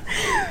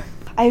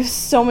 I have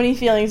so many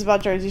feelings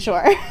about Jersey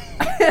Shore.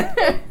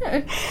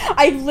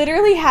 I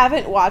literally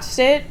haven't watched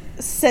it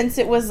since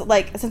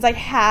I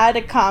had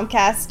a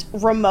Comcast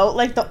remote,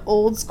 like the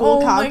old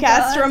school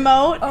Comcast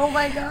remote. Oh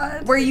my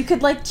god. Where you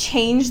could, like,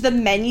 change the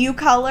menu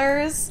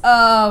colors.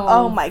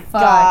 Oh my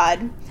fuck.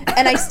 god.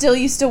 And I still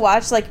used to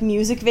watch, like,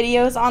 music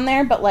videos on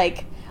there, but,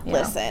 like,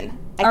 listen,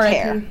 I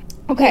care.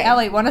 Okay,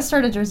 Ellie, want to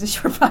start a Jersey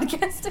Shore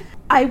podcast?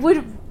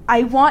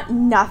 I want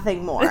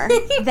nothing more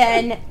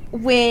than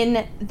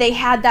when they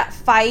had that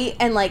fight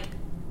and, like,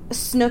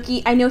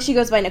 Snooki, I know she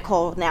goes by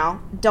Nicole now,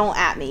 don't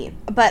at me,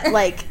 but,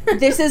 like,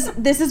 this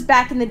is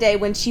back in the day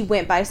when she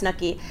went by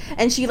Snooki,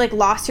 and she, like,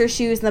 lost her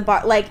shoes in the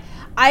bar. Like,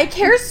 I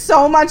care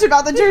so much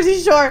about the Jersey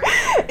Shore.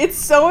 It's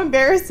so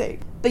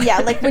embarrassing. But yeah,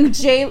 like, when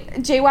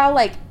JWoww,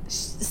 like,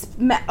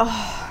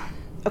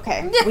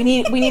 okay, we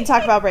need to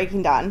talk about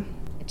Breaking Dawn.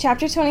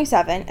 Chapter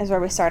 27 is where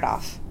we start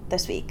off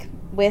this week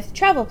with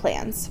travel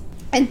plans.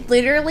 And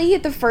literally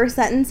the first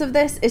sentence of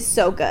this is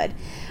so good.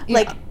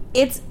 Like,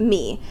 it's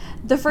me.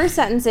 The first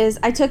sentence is,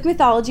 I took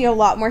mythology a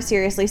lot more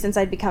seriously since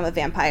I'd become a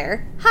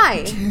vampire.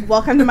 Hi,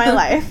 welcome to my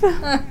life.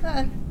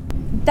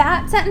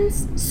 That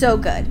sentence, so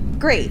good.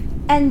 Great.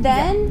 And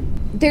then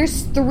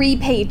there's 3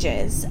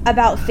 pages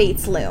about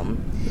Fate's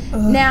Loom.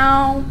 Ugh.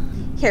 Now,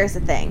 here's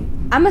the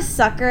thing. I'm a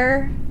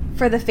sucker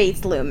for the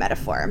Fate's Loom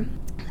metaphor.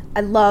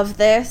 I love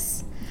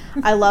this.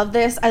 I love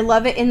this. I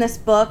love it in this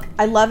book.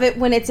 I love it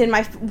when it's in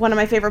one of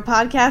my favorite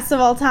podcasts of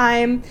all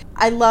time.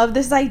 I love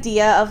this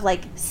idea of,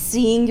 like,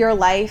 seeing your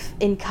life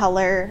in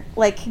color.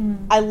 Like,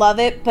 I love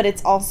it, but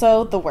it's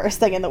also the worst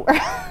thing in the world.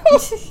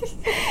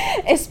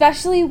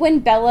 Especially when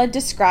Bella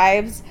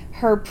describes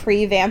her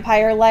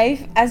pre-vampire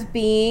life as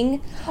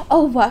being,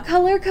 oh, what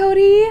color,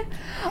 Cody?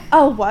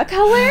 Oh, what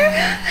color?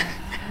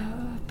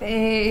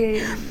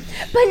 Beige.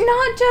 But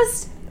not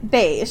just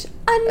beige.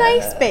 A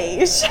nice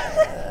beige.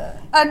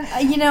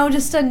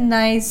 Just a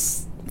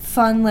nice,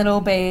 fun little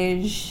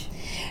beige.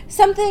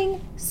 Something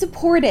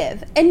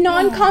supportive and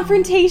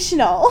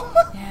non-confrontational.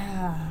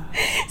 Yeah.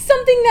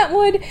 Something that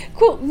would,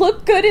 quote,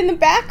 look good in the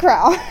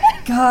background.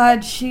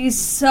 God, she's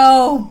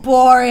so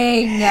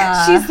boring.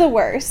 She's the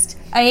worst.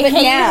 I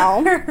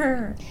hate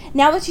her.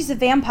 Now that she's a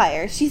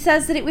vampire, she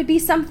says that it would be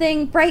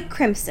something bright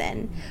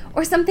crimson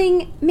or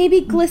something maybe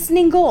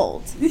glistening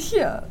gold.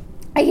 Yeah.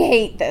 I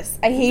hate this.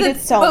 I hate it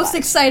so much. The most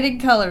exciting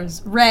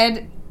colors,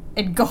 red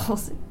and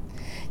gold.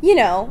 You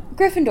know,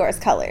 Gryffindor's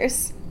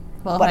colors.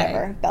 Well,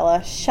 whatever. Hey.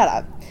 Bella, shut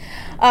up.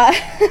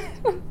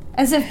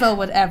 As if Belle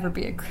would ever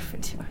be a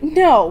Gryffindor.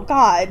 No,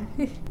 God.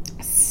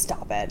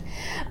 Stop it.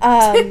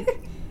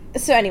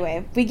 So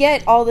anyway, we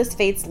get all this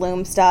Fate's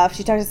Loom stuff.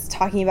 She starts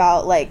talking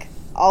about, like,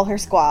 all her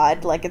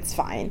squad. Like, it's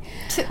fine.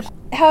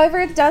 However,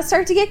 it does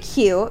start to get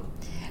cute.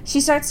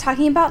 She starts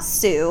talking about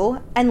Sue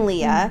and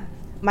Leah,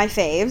 my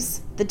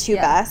faves, the two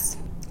best.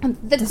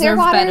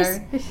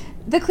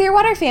 The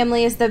Clearwater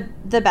family is the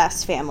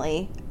best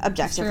family,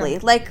 objectively.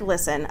 Sure. Like,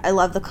 listen, I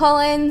love the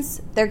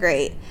Cullens. They're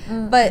great.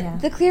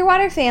 But the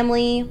Clearwater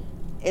family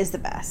is the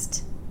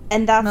best.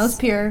 And that's... most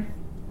pure.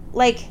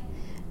 Like,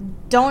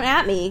 don't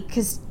at me,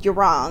 because you're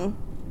wrong.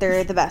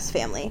 They're the best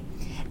family.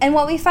 And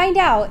what we find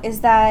out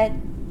is that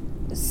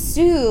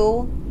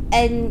Sue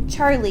and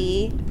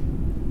Charlie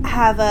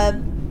have a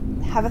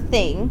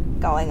thing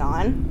going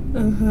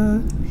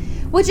on.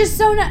 Which is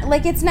so...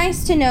 it's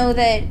nice to know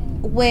that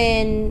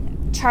when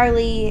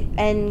Charlie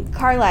and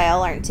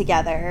Carlisle aren't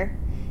together,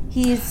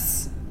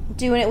 he's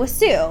doing it with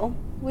Sue,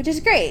 which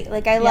is great.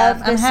 Like, I love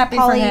this I'm happy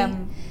for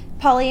him.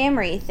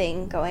 Polyamory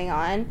thing going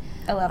on.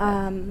 I love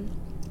it.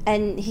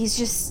 And he's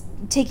just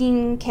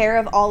taking care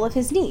of all of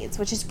his needs,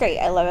 which is great.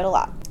 I love it a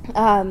lot.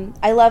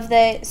 I love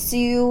that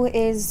Sue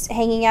is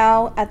hanging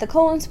out at the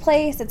Cullens'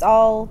 place. It's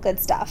all good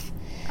stuff.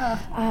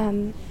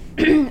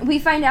 We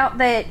find out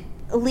that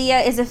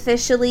Leah is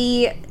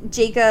officially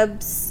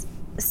Jacob's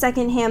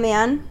second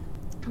hand-man,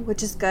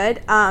 which is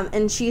good.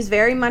 And she's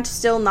very much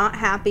still not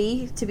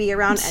happy to be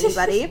around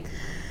anybody.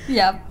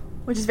 Yep.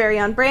 Which is very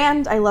on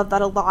brand. I love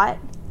that a lot.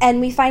 And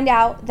we find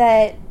out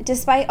that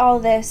despite all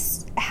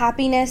this,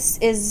 happiness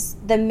is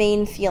the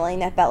main feeling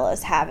that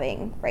Bella's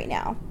having right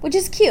now, which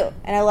is cute.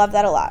 And I love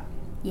that a lot.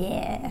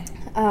 Yeah.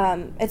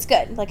 It's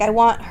good. Like, I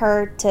want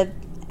her to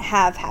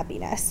have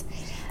happiness.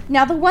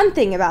 Now, the one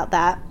thing about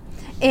that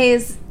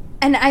is,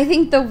 and I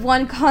think the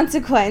one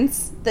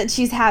consequence that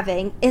she's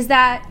having is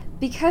that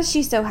because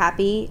she's so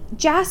happy,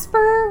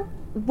 Jasper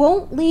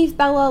won't leave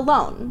Bella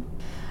alone.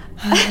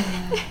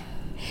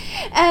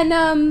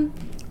 And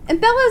And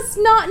Bella's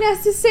not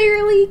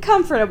necessarily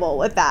comfortable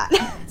with that.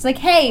 It's like,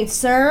 hey,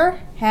 sir,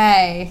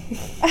 hey.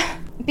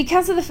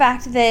 Because of the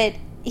fact that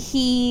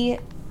he,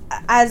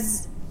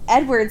 as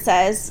Edward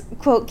says,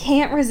 quote,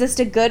 can't resist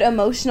a good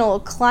emotional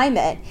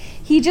climate,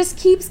 he just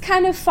keeps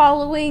kind of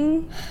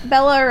following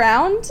Bella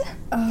around.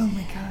 Oh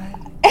my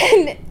god.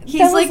 And He's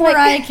Bella's like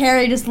Mariah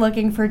Carey just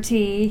looking for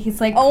tea. He's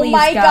like, oh please,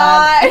 my God,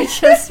 God. I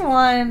just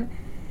want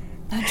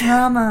the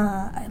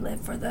drama. I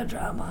live for the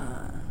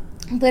drama.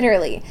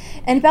 Literally.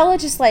 And Bella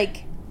just,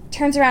 like,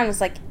 turns around and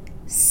is like,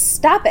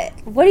 stop it.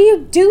 What are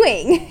you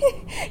doing?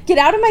 Get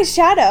out of my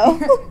shadow.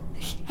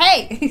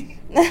 Hey!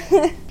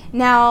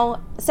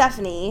 Now,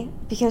 Stephanie,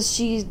 because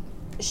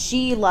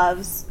she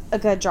loves a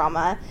good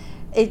drama,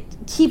 it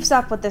keeps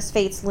up with this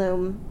Fates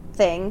Loom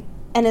thing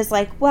and is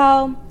like,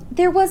 well,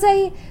 there was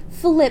a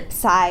flip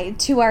side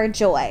to our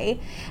joy.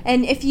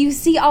 And if you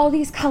see all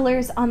these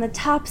colors on the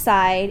top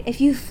side, if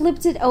you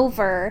flipped it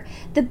over,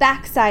 the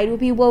back side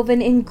would be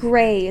woven in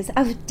grays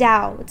of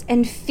doubt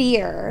and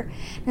fear.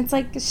 And it's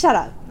like, shut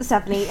up,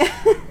 Stephanie.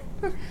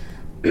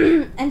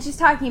 And she's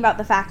talking about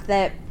the fact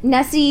that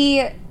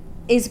Nessie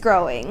is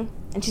growing,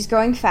 and she's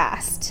growing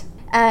fast.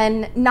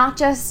 And not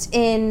just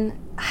in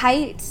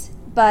height,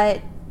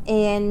 but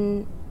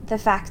in the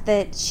fact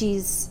that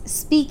she's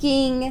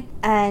speaking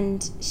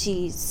and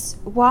she's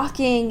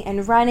walking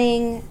and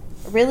running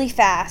really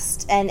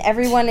fast, and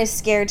everyone is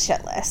scared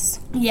shitless.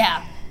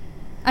 Yeah.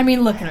 I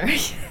mean, look at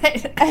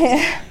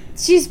her.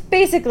 She's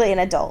basically an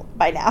adult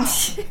by now.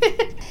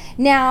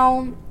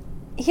 Now,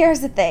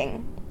 here's the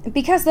thing.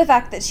 Because of the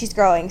fact that she's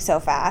growing so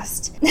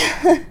fast,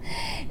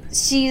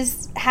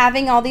 she's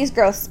having all these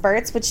growth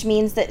spurts, which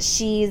means that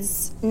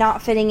she's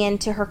not fitting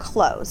into her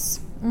clothes.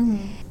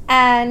 Mm-hmm.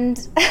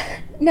 And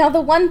now the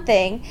one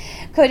thing,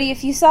 Cody,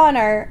 if you saw in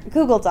our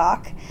Google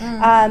Doc,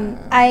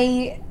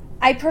 I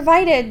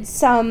provided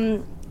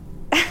some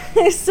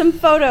some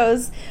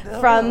photos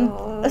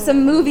from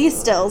some movie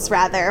stills,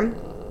 rather,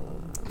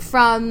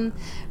 from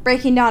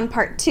Breaking Dawn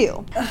Part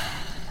 2.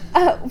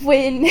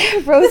 When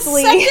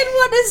Rosalie... The second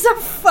one is a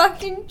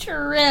fucking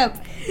trip.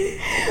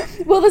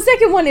 Well, the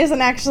second one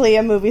isn't actually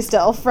a movie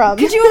still from...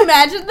 Could you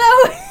imagine,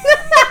 though?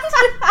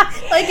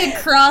 Like a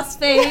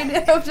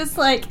crossfade of just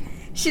like,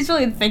 she's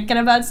really thinking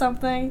about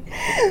something.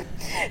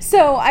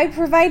 So I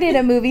provided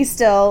a movie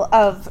still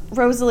of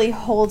Rosalie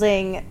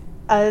holding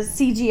a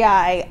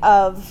CGI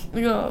of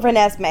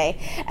Renesmee.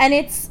 And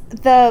it's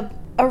the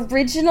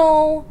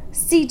original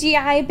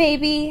CGI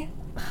baby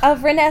of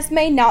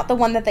Renesmee, not the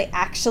one that they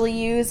actually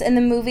use in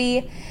the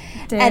movie.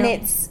 Damn.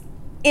 And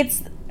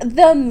it's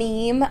the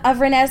meme of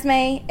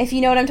Renesmee, if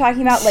you know what I'm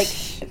talking about. Like,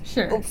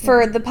 sure.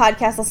 For the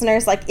podcast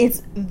listeners, like,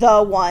 it's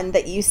the one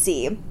that you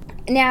see.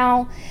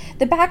 Now,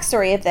 the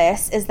backstory of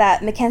this is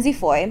that Mackenzie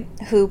Foy,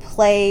 who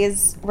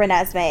plays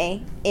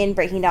Renesmee in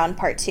Breaking Dawn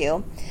Part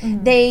 2,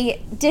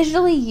 they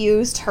digitally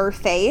used her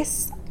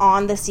face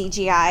on the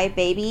CGI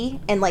baby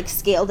and, like,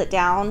 scaled it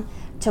down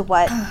to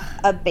what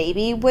a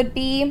baby would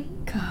be.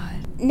 God.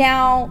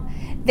 Now,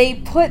 they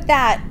put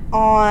that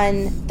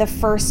on the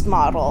first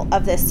model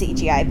of this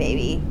CGI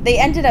baby. They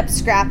ended up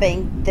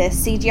scrapping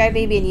this CGI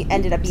baby and you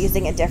ended up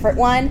using a different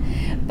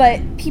one.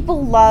 But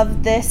people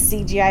love this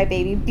CGI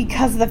baby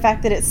because of the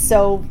fact that it's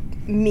so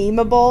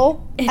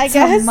memeable, I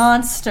guess. It's a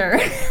monster.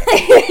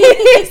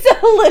 It's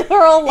a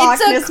literal Loch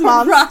Ness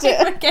monster. It's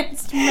a crime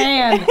against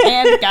man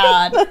and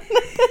God.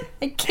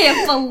 I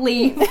can't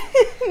believe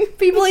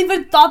people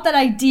even thought that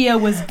idea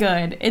was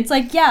good. It's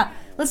like, yeah,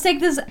 let's take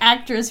this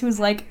actress who's,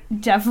 like,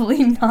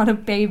 definitely not a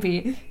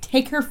baby,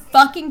 take her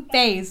fucking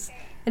face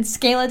and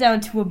scale it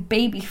down to a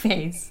baby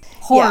face.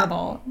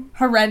 Horrible. Yeah.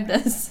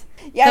 Horrendous.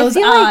 Yeah, those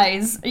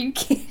eyes. Are you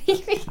kidding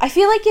me? I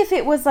feel like if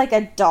it was, like,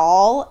 a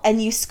doll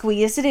and you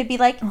squeezed it, it'd be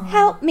like,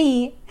 help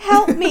me,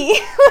 help me.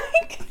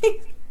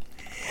 Like,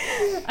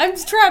 I'm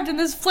trapped in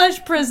this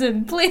flesh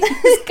prison. Please,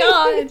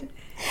 God.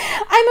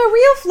 I'm a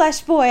real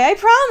flesh boy, I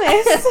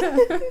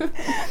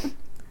promise.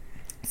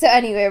 So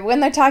anyway, when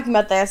they're talking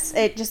about this,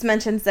 it just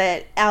mentions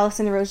that Alice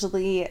and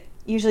Rosalie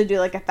usually do,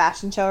 like, a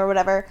fashion show or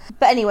whatever.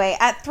 But anyway,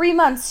 at 3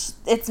 months,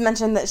 it's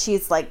mentioned that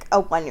she's, like,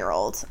 a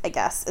 1-year-old, I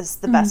guess, is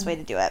the best way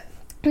to do it.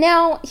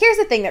 Now, here's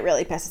the thing that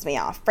really pisses me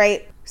off,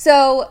 right?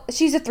 So,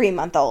 she's a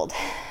 3-month-old,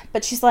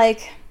 but she's,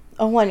 like,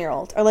 a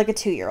 1-year-old or, like, a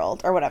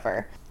 2-year-old or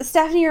whatever.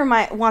 Stephanie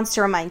wants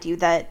to remind you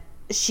that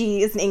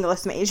she is an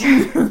English major,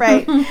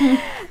 right?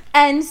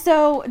 And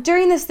so,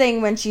 during this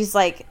thing when she's,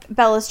 like,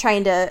 Bella's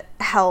trying to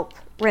help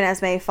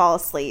Renesmee fall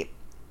asleep,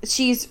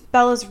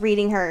 Bella's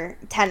reading her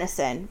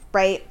Tennyson,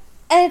 right?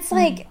 And it's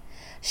like,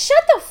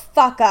 shut the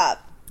fuck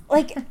up.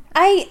 Like,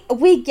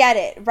 we get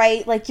it,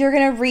 right? Like, you're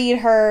gonna read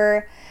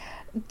her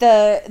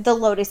the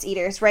Lotus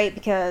Eaters, right?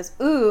 Because,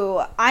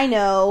 ooh, I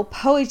know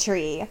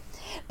poetry.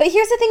 But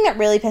here's the thing that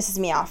really pisses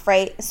me off,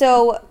 right?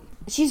 So,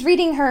 she's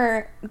reading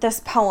her this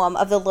poem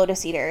of the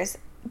Lotus Eaters,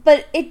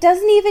 but it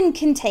doesn't even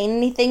contain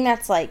anything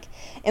that's, like,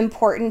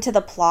 important to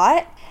the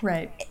plot.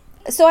 Right.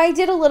 So I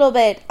did a little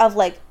bit of,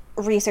 like,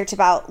 research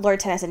about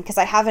Lord Tennyson because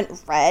I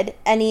haven't read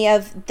any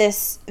of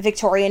this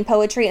Victorian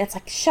poetry, and it's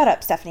like, shut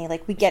up, Stephanie,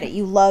 like, we get it,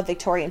 you love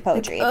Victorian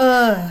poetry,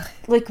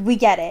 like we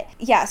get it.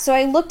 Yeah, so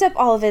I looked up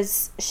all of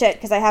his shit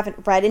because I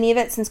haven't read any of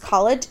it since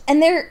college,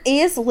 and there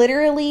is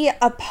literally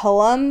a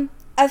poem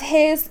of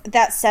his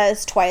that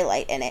says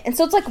Twilight in it, and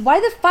so it's like, why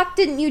the fuck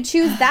didn't you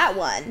choose that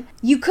one?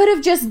 You could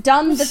have just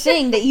done the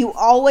thing that you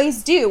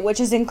always do, which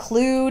is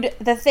include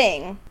the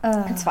thing.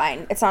 It's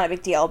fine, it's not a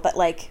big deal, but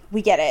like,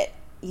 we get it.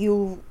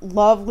 You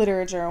love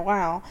literature.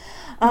 Wow.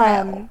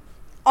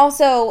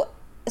 Also,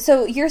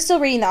 so you're still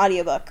reading the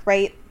audiobook,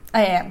 right?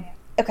 I am.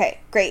 Okay,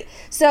 great.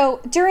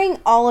 So during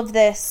all of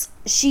this,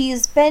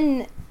 she's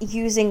been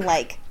using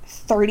like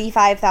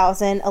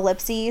 35,000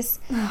 ellipses.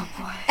 Oh,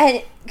 boy.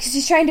 And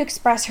she's trying to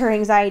express her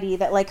anxiety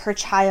that like her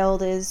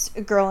child is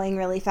growing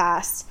really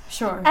fast.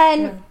 Sure.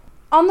 And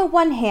on the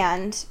one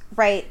hand,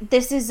 right,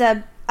 this is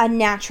a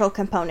natural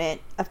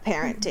component of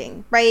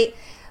parenting, right?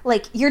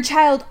 Like, your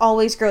child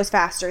always grows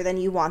faster than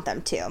you want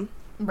them to.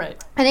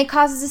 Right. And it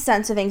causes a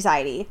sense of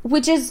anxiety,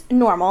 which is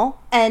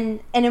normal and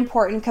an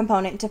important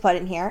component to put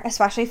in here,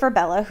 especially for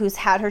Bella, who's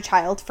had her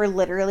child for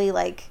literally,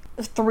 like,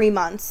 3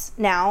 months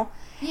now.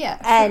 Yeah,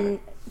 sure. And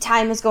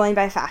time is going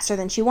by faster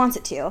than she wants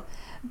it to.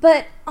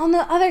 But on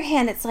the other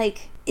hand, it's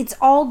like, it's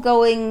all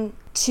going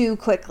too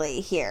quickly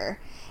here.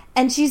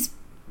 And she's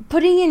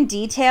putting in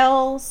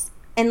details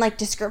and, like,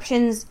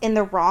 descriptions in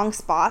the wrong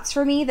spots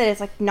for me that is,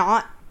 like,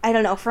 not... I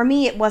don't know, for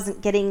me, it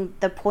wasn't getting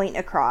the point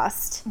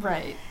across.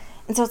 Right.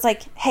 And so it's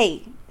like,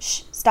 hey,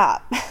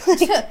 stop.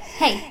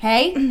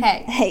 Hey,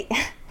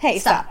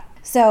 stop.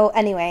 So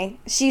anyway,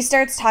 she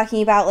starts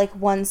talking about, like,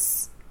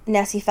 once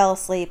Nessie fell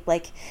asleep,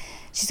 like,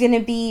 she's going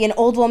to be an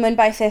old woman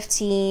by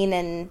 15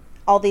 and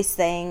all these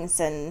things,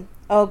 and,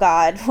 oh,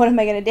 God, what am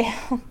I going to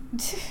do?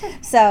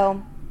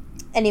 So...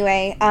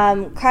 Anyway,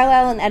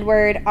 Carlisle and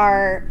Edward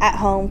are at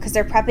home because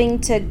they're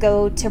prepping to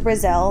go to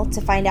Brazil to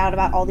find out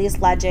about all these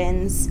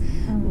legends.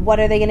 What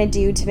are they going to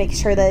do to make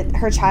sure that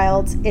her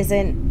child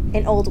isn't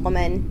an old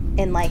woman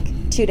in,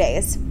 like, 2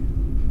 days?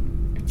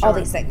 Sure. All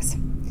these things.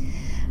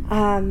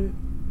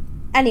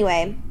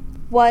 Anyway,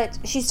 what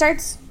she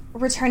starts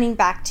returning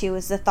back to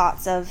is the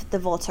thoughts of the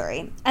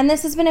Volturi. And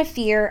this has been a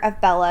fear of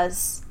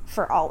Bella's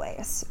for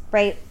always,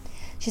 right?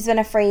 She's been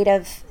afraid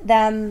of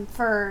them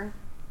for...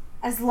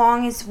 as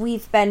long as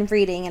we've been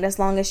reading and as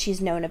long as she's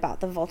known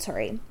about the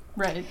Volturi.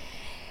 Right.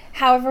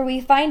 However,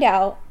 we find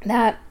out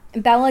that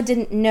Bella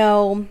didn't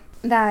know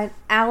that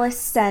Alice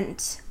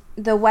sent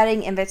the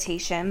wedding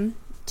invitation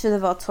to the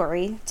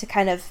Volturi to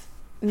kind of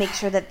make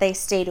sure that they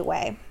stayed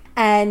away.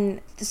 And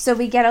so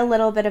we get a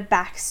little bit of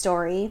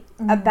backstory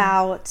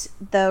about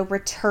the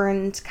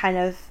returned kind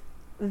of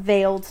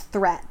veiled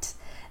threat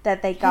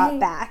that they got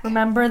back.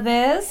 Remember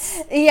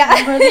this? Yeah.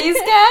 Remember these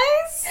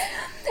guys?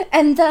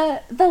 And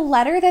the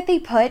letter that they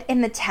put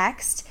in the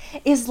text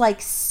is like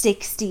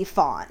 60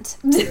 font.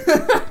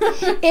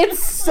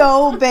 It's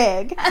so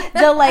big.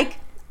 Like,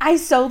 I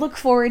so look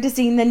forward to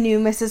seeing the new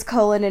Mrs.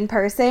 Cullen in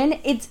person.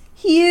 It's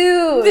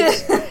huge.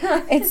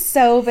 It's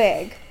so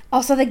big.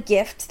 Also, the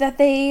gift that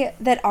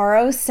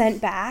Aro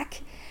sent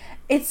back,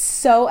 it's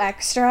so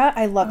extra.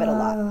 I love it a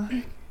lot.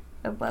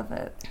 I love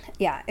it.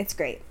 Yeah, it's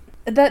great.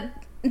 But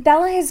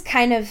Bella is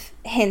kind of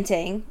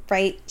hinting,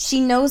 right? She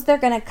knows they're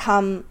going to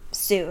come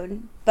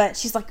soon, but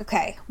she's like,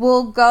 okay,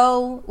 we'll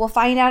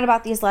find out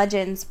about these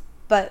legends,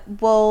 but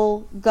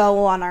we'll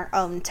go on our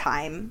own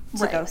time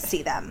to go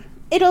see them.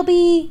 It'll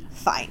be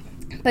fine.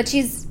 But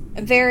she's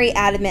very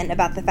adamant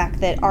about the fact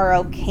that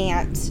Aro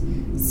can't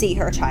see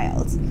her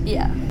child.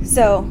 Yeah.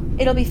 So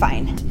it'll be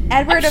fine.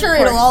 Edward, I'm sure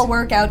it'll all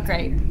work out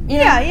great. You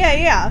know?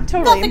 Yeah,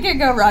 totally. Nothing could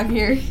go wrong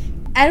here.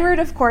 Edward,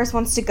 of course,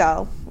 wants to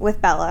go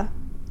with Bella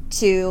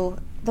to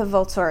the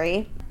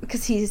Volturi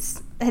because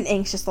he's an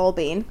anxious little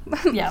bean.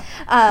 Yeah.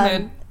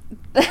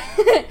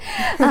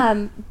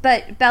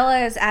 But Bella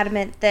is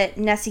adamant that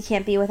Nessie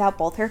can't be without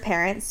both her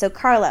parents, so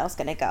Carlisle's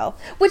gonna go.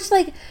 Which,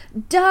 like,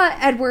 duh,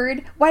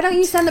 Edward, why don't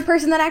you send the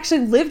person that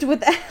actually lived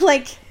with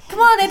like... Come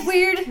on,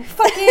 Edward.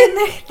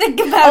 Fucking think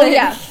about it. Oh,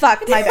 yeah,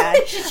 fuck, my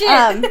bad.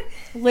 Shit.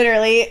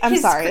 Literally, I'm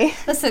sorry.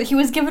 Listen, he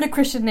was given a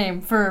Christian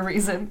name for a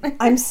reason.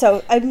 I'm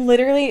so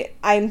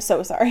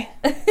sorry.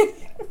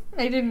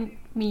 I didn't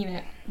mean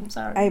it. I'm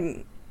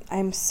sorry.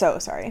 I'm so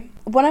sorry.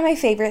 One of my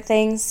favorite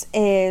things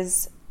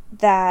is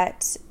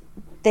that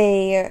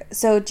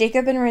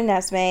Jacob and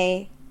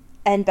Renesmee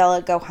and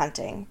Bella go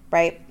hunting,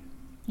 right?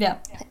 Yeah.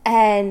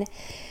 And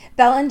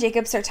Bella and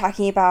Jacob start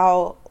talking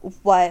about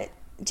what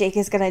Jake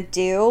is gonna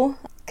do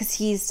because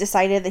he's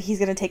decided that he's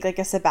gonna take like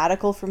a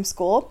sabbatical from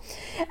school,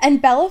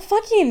 and Bella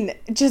fucking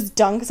just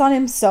dunks on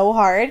him so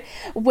hard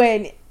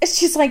when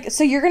she's like,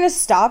 so you're gonna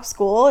stop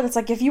school? And it's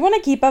like, if you want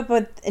to keep up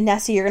with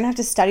Nessie, you're gonna have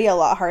to study a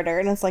lot harder.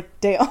 And it's like,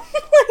 damn.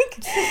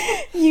 Like,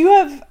 you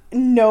have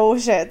no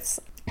shits.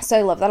 So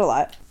I love that a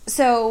lot.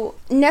 So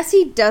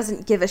Nessie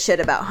doesn't give a shit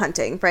about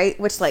hunting, right?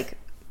 Which, like,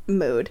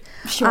 mood.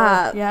 Sure.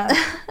 Yeah.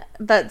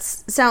 That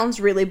sounds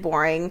really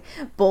boring,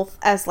 both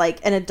as like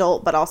an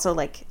adult but also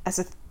like as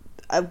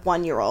a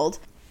 1-year-old.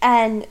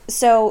 And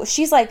so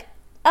she's like,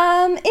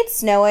 It's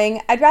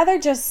snowing. I'd rather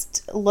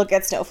just look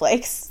at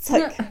snowflakes. It's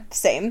like,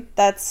 same.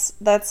 That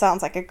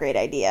sounds like a great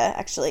idea,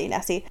 actually,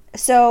 Nessie.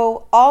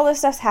 So all this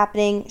stuff's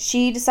happening.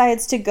 She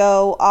decides to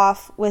go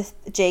off with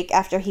Jake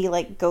after he,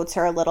 like, goats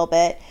her a little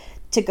bit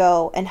to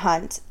go and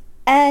hunt.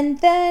 And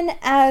then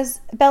as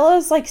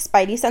Bella's, like,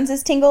 spidey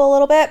senses tingle a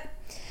little bit,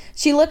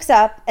 she looks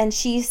up and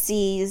she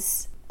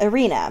sees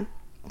Irina,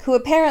 who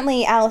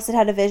apparently Alice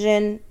had a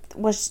vision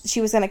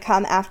she was going to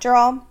come after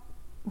all.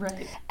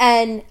 Right.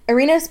 And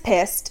Irina's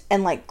pissed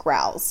and, like,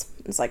 growls.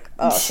 It's like,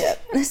 oh,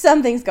 shit.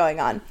 Something's going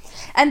on.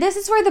 And this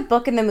is where the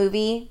book and the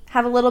movie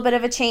have a little bit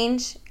of a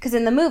change. Because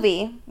in the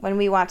movie, when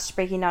we watched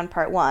Breaking Dawn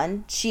Part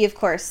 1, she, of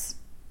course,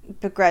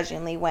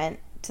 begrudgingly went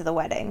to the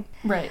wedding.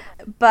 Right.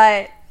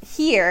 But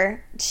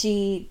here,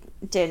 she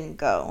didn't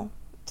go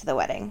to the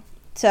wedding.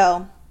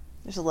 So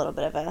there's a little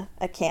bit of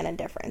a canon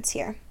difference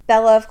here.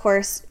 Bella, of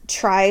course,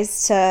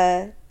 tries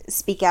to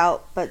speak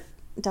out, but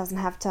doesn't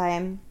have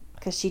time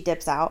because she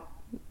dips out.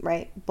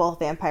 Right? Both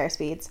vampire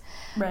speeds.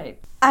 Right.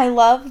 I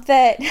love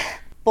that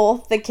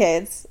both the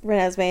kids,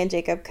 Renesmee and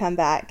Jacob, come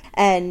back,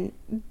 and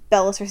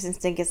Bella's first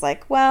instinct is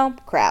like, well,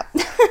 crap.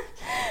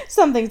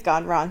 Something's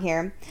gone wrong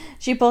here.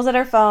 She pulls out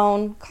her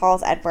phone,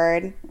 calls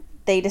Edward.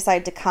 They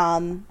decide to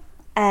come,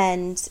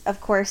 and of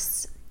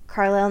course,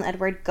 Carlisle and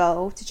Edward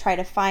go to try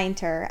to find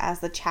her as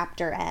the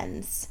chapter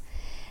ends.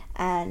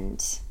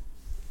 And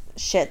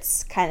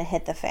shit's kind of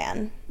hit the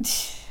fan.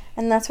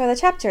 And that's where the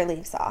chapter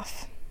leaves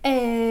off.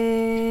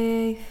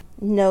 No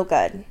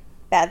good.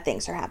 Bad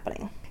things are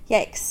happening.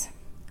 Yikes.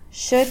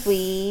 Should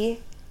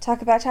we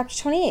talk about chapter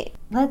 28?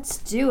 Let's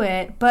do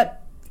it,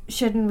 but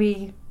shouldn't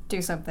we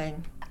do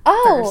something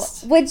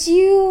first? Would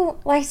you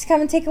like to come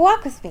and take a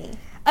walk with me?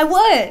 I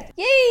would!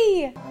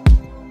 Yay!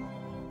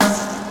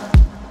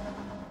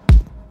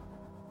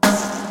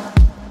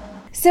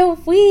 So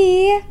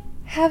we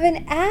have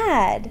an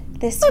ad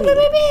this week.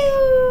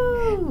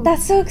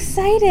 That's so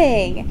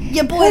exciting.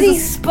 Your boys are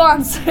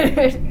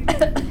sponsored.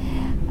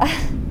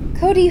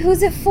 Cody,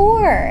 who's it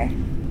for?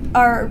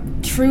 Our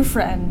true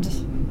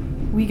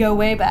friend. We go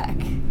way back.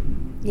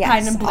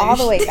 Yes, all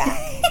the way back.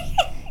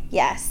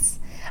 Yes.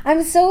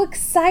 I'm so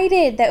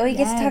excited that we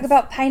get to talk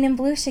about Pine and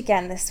Blush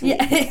again this week.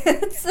 Yeah,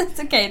 it's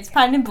okay. It's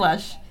Pine and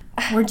Blush.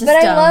 We're just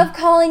But dumb. I love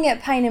calling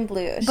it Pine and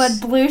Blush.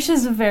 But Blush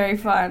is very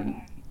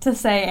fun to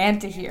say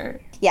and to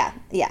hear. Yeah.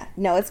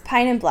 No, it's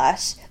Pine and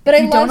Blush. But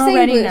I love saying Blush. If you don't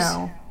already Blush.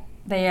 know,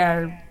 they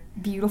are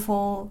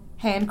beautiful,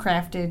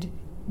 handcrafted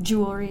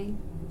jewelry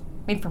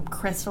made from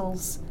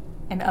crystals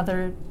and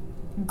other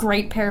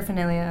great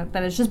paraphernalia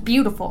that is just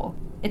beautiful.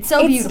 It's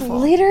so beautiful.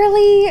 It's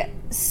literally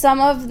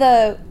some of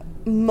the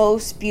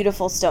most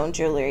beautiful stone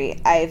jewelry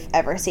I've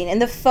ever seen.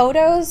 And the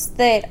photos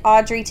that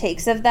Audrey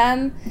takes of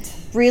them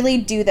really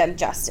do them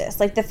justice.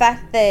 Like, the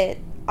fact that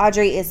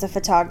Audrey is a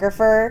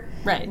photographer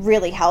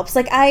really helps.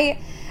 Like, I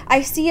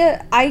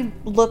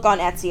look on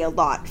Etsy a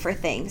lot for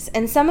things,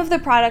 and some of the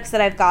products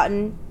that I've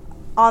gotten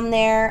on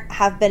there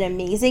have been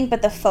amazing,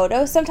 but the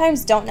photos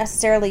sometimes don't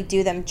necessarily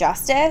do them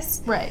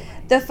justice. Right.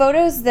 The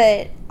photos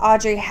that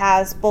Audrey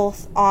has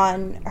both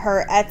on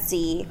her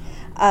Etsy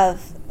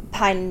of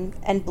Pine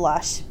and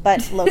Blush,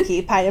 but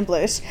low-key Pine and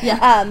Blush.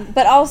 Yeah.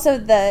 But also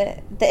the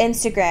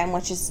Instagram,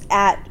 which is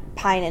at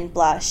Pine and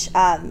Blush,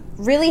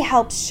 really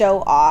helps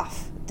show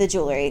off the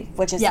jewelry,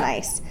 which is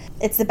nice.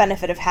 It's the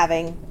benefit of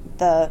having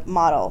the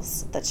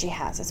models that she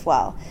has as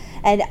well.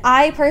 And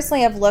I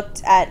personally have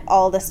looked at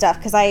all the stuff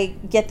because I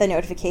get the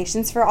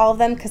notifications for all of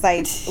them because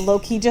I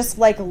low-key just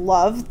like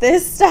love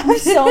this stuff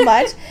so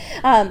much.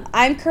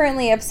 I'm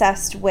currently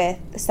obsessed with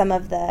some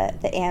of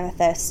the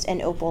amethyst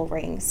and opal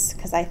rings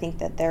because I think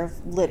that they're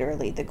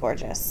literally the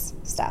gorgeous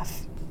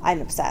stuff.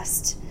 I'm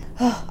obsessed.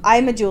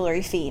 I'm a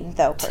jewelry fiend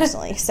though,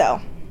 personally,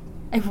 so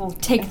I will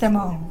take them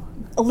all.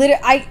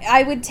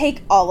 I would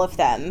take all of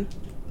them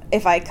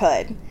if I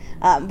could.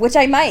 Which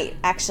I might,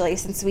 actually,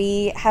 since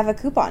we have a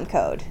coupon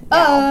code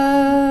now.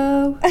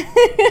 Oh.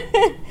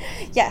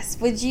 Yes.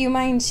 Would you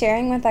mind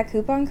sharing what that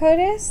coupon code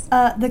is?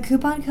 The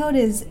coupon code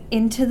is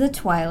Into the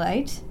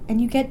Twilight,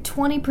 and you get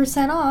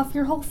 20% off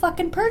your whole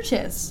fucking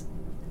purchase.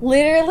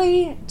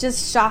 Literally,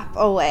 just shop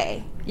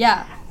away.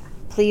 Yeah.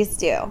 Please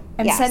do.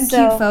 And send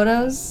cute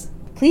photos.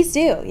 Please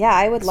do. Yeah,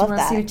 I would love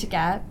that. See what you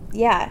got.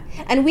 Yeah.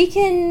 And we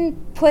can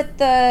put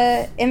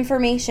the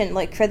information,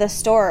 like, for the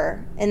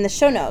store in the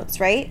show notes,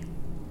 right?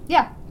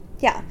 Yeah.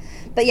 Yeah.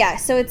 But yeah,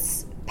 so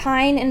it's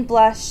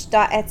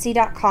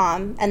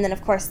pineandblush.etsy.com, and then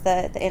of course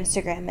the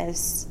Instagram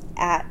is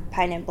at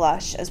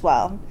pineandblush as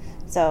well.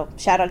 So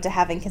shout out to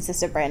having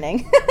consistent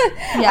branding.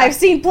 Yeah. I've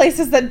seen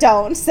places that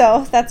don't,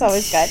 so that's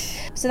always good.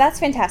 So that's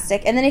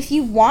fantastic. And then if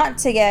you want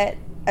to get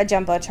a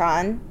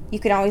Jumbotron, you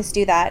can always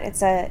do that.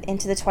 It's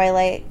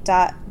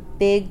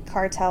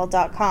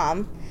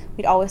intothetwilight.bigcartel.com.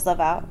 We'd always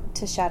love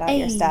to shout out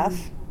your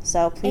stuff.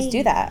 So please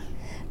do that.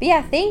 But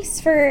yeah, thanks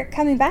for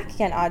coming back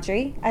again,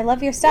 Audrey. I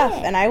love your stuff,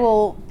 and I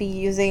will be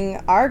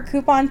using our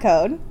coupon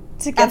code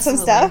to get some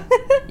stuff.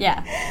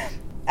 Yeah.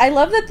 I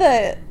love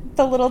that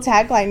the little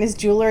tagline is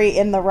jewelry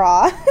in the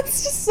raw.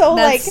 It's just so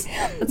That's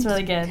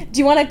really good. do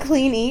you want to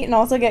clean eat and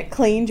also get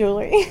clean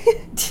jewelry?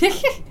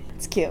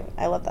 It's cute.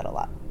 I love that a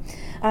lot.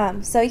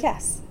 So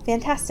yes,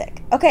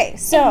 fantastic. Okay,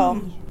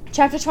 so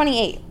chapter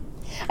 28.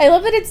 I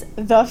love that it's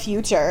the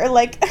future.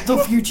 Like The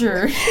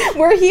future.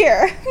 we're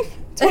here.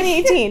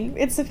 2018.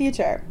 It's the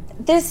future.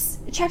 This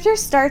chapter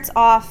starts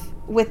off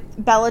with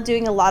Bella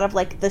doing a lot of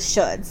like the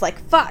shoulds. Like,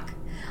 fuck,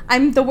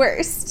 I'm the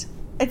worst.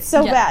 It's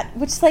so bad.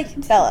 Which is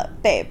like, Bella,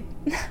 babe,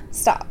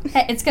 stop.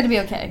 Hey, it's gonna be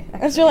okay.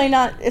 Actually. It's really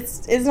not.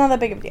 It's not that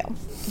big of a deal.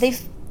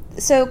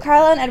 So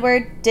Carla and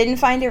Edward didn't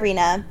find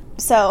Irina.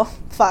 So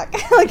fuck.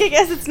 Like, I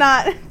guess it's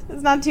not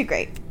too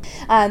great.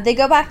 They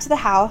go back to the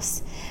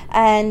house,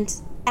 and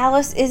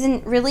Alice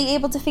isn't really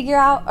able to figure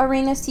out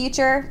Irina's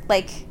future.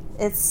 Like,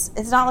 it's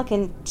not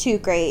looking too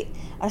great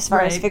as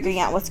far as figuring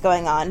out what's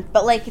going on.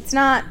 But like, it's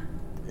not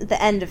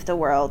the end of the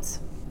world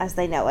as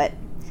they know it.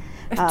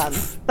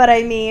 But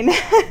I mean,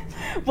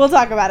 we'll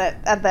talk about it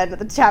at the end of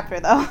the chapter,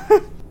 though.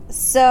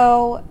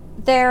 So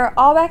they're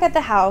all back at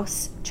the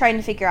house trying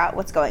to figure out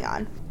what's going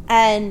on.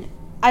 And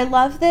I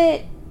love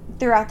that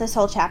throughout this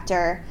whole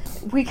chapter,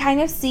 we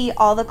kind of see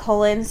all the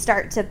Cullens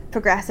start to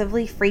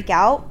progressively freak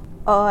out.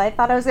 Oh, I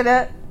thought I was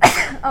gonna...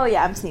 Oh,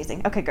 yeah, I'm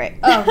sneezing. Okay, great.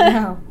 Oh,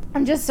 no.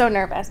 I'm just so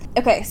nervous.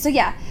 Okay, so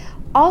yeah.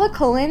 All the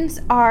Cullens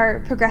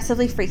are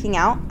progressively freaking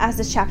out as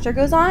this chapter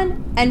goes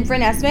on, and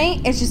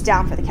Renesmee is just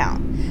down for the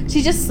count.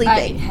 She's just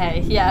sleeping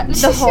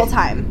the whole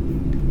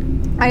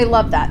time. I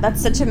love that.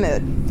 That's such a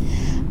mood.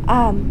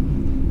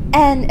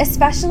 And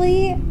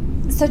especially,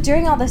 so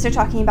during all this, they're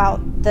talking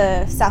about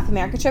the South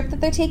America trip that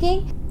they're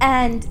taking,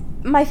 and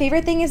my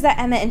favorite thing is that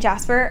Emmett and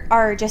Jasper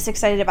are just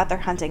excited about their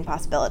hunting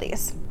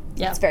possibilities.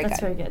 Yeah, it's very that's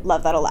good. very good.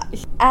 Love that a lot.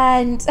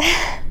 And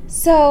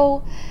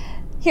so,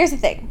 here's the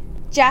thing.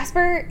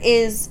 Jasper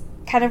is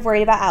kind of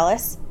worried about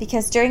Alice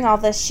because during all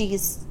this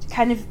she's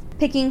kind of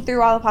picking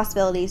through all the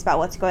possibilities about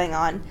what's going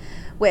on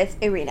with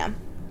Irina.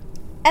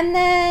 And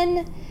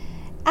then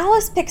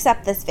Alice picks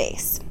up this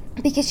vase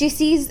because she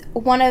sees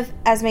one of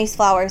Esme's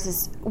flowers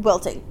is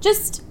wilting.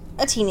 Just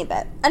a teeny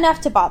bit.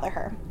 Enough to bother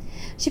her.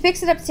 She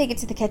picks it up to take it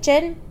to the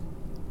kitchen,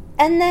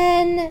 and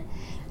then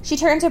she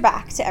turns her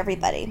back to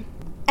everybody.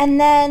 And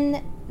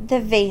then the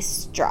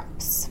vase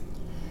drops.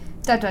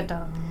 Da da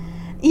da.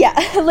 Yeah,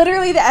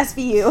 literally the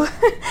SVU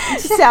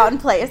sound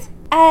plays.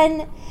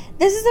 And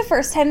this is the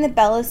first time that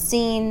Bella's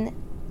seen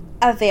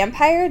a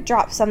vampire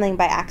drop something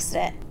by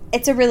accident.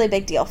 It's a really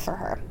big deal for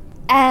her.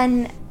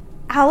 And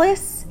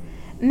Alice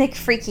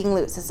McFreaking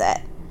loses it.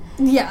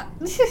 Yeah.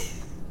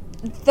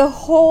 The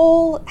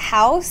whole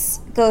house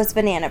goes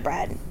banana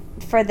bread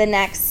for the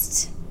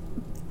next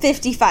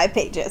 55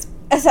 pages,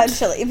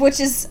 essentially, which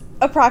is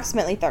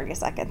approximately 30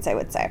 seconds, I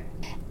would say.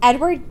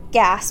 Edward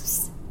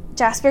gasps,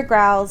 Jasper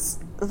growls,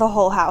 the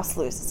whole house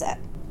loses it.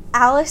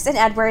 Alice and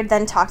Edward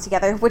then talk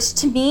together, which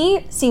to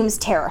me seems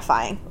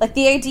terrifying. Like,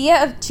 the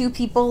idea of two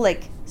people,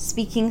 like,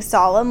 speaking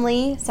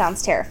solemnly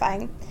sounds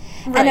terrifying.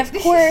 Right. And of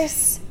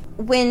course,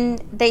 when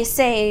they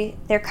say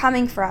they're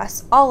coming for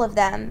us, all of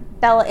them,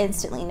 Bella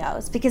instantly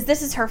knows, because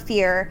this is her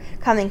fear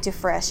coming to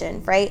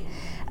fruition, right?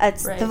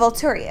 It's the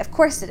Volturi. Of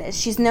course it is.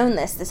 She's known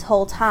this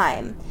whole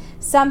time.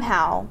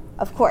 Somehow,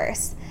 of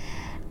course.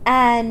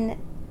 And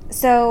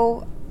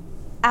so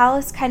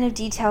Alice kind of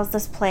details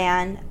this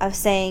plan of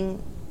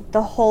saying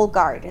the whole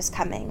guard is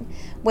coming,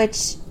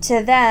 which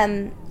to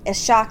them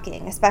is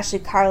shocking, especially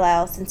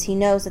Carlisle, since he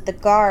knows that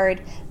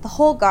the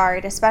whole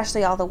guard,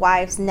 especially all the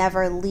wives,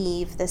 never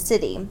leave the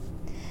city.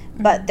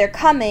 Mm-hmm. But they're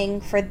coming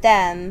for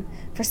them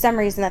for some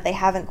reason that they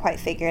haven't quite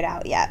figured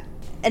out yet.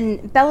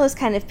 And Bella's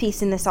kind of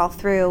piecing this all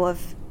through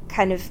of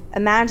kind of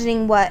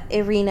imagining what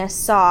Irina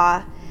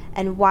saw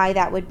and why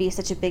that would be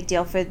such a big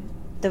deal for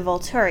the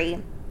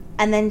Volturi.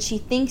 And then she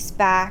thinks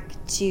back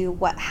to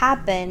what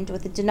happened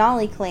with the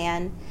Denali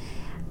clan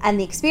and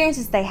the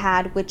experiences they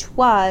had, which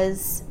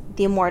was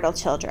the immortal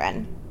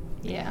children.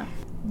 Yeah.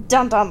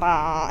 Dun dun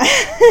dun.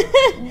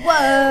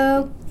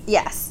 Whoa.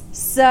 Yes.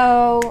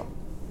 So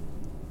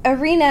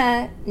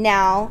Irina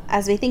now,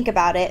 as we think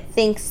about it,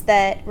 thinks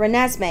that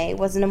Renesmee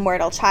was an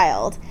immortal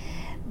child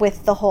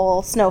with the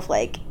whole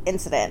snowflake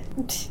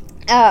incident.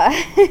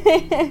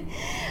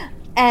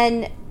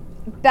 And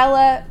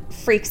Bella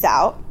freaks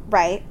out,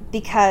 right?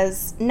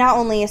 Because not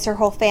only is her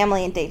whole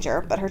family in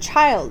danger, but her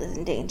child is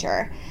in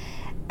danger.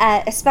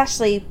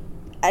 Especially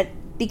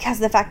because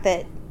of the fact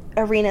that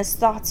Irina's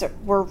thoughts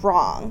were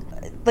wrong.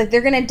 Like,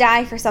 they're going to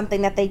die for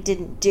something that they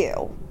didn't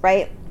do,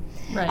 right?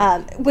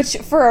 Right. Which,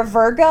 for a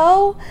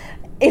Virgo,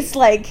 is,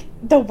 like,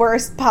 the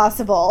worst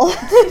possible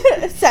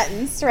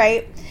sentence,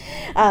 right?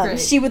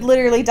 She would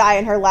literally die,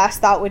 and her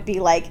last thought would be,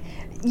 like,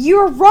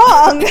 you're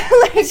wrong!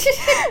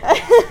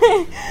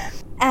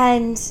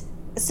 And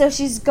so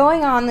she's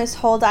going on this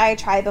whole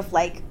diatribe of,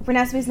 like,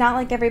 Renesmee's not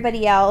like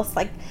everybody else.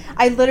 Like,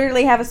 I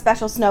literally have a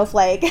special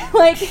snowflake.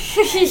 Like,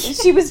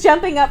 she was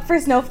jumping up for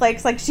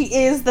snowflakes. Like, she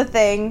is the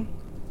thing.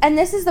 And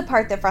this is the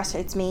part that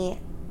frustrates me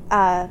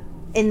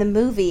in the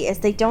movie, is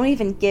they don't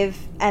even give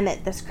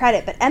Emmett this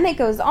credit. But Emmett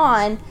goes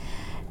on,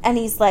 and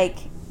he's like,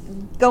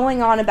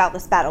 going on about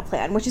this battle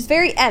plan, which is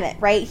very Emmett,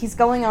 right? He's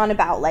going on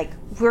about, like,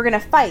 we're gonna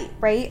fight,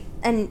 right?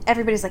 And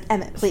everybody's like,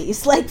 Emmett,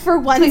 please, like, for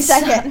one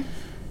second.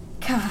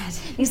 God.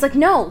 He's like,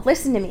 no,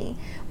 listen to me.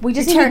 We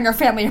just You're tearing our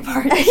family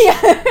apart.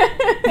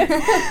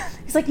 Yeah.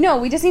 He's like, no,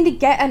 we just need to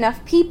get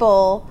enough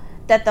people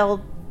that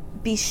they'll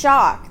be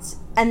shocked,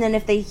 and then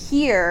if they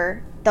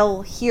hear,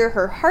 they'll hear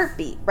her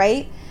heartbeat,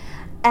 right?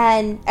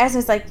 And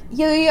Esme's like,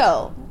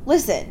 yo,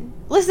 listen.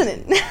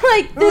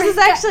 Like, this is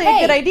actually a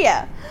good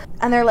idea.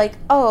 And they're like,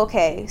 oh,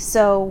 okay,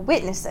 so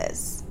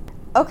witnesses.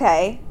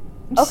 Okay,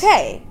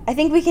 I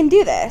think we can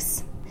do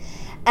this.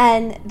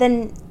 And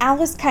then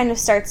Alice kind of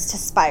starts to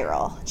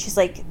spiral. She's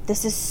like,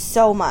 this is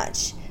so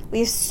much. We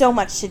have so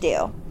much to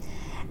do.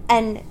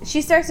 And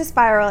she starts to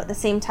spiral at the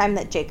same time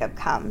that Jacob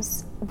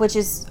comes, which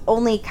is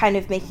only kind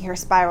of making her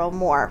spiral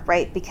more,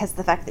 right? Because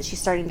the fact that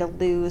she's starting to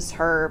lose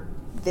her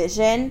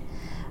vision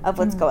of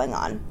what's going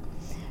on.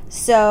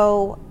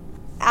 So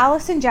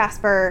Alice and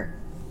Jasper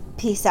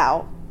peace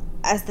out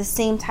at the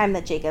same time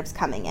that Jacob's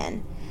coming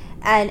in.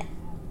 And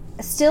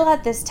still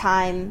at this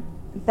time,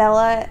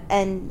 Bella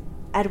and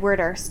Edward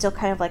are still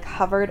kind of like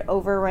hovered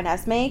over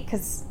Renesmee,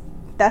 because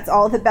that's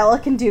all that Bella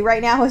can do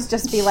right now is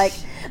just be like,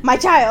 my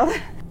child.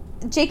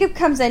 Jacob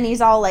comes in, he's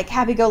all like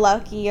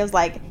happy-go-lucky. He was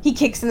like, he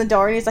kicks in the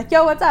door and he's like,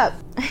 yo, what's up?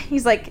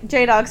 He's like,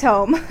 J-Dog's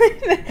home.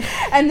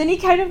 And then he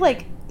kind of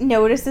like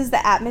notices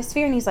the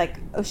atmosphere and he's like,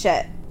 oh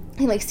shit.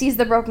 He like sees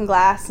the broken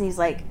glass and he's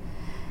like,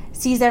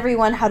 sees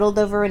everyone huddled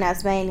over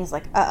Renesmee and he's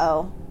like,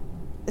 uh-oh,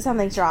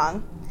 something's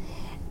wrong.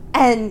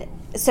 And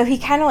so he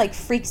kind of like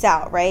freaks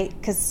out, right?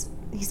 Because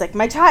he's like,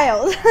 my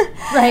child.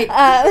 Right.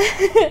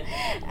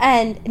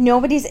 And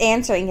nobody's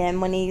answering him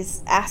when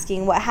he's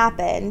asking what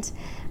happened.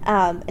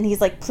 And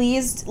he's like,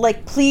 please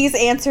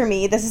answer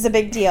me. This is a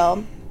big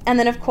deal. And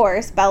then, of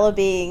course, Bella,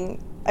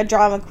 being a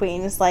drama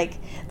queen, is like,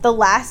 the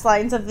last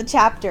lines of the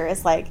chapter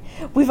is like,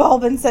 we've all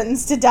been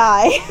sentenced to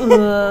die.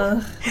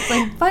 Ugh. It's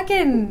like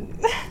fucking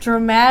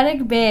dramatic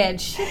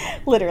bitch.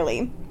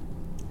 Literally.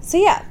 So,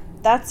 yeah,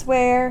 that's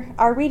where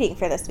our reading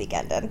for this week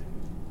ended.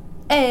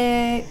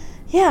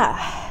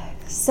 Yeah.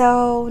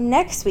 So,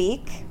 next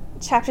week,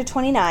 chapter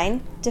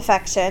 29,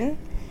 Defection.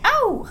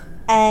 Ow!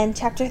 And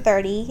chapter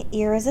 30,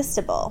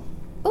 Irresistible.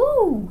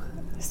 Ooh.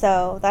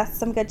 So that's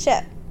some good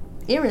shit.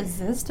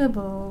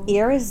 Irresistible.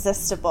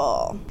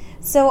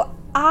 So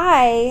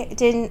I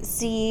didn't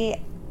see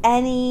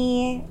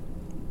any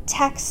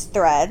text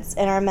threads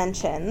in our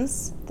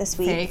mentions this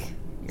week. Fake.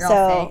 You're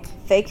all fake.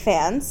 Fake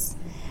fans.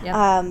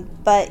 Yep.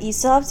 But you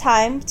still have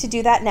time to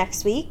do that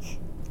next week,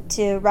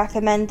 to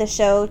recommend the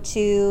show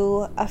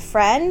to a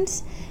friend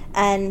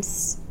and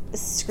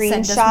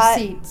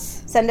screenshot.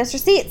 Send us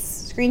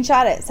receipts.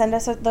 Screenshot it. Send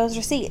us those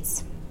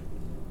receipts.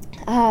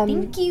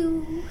 Thank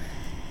you.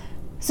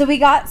 So we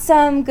got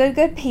some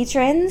good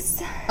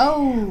patrons.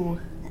 Oh.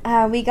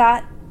 We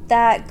got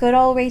that good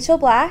old Rachel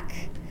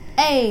Black.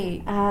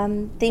 Hey.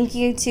 Thank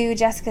you to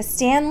Jessica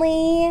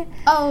Stanley.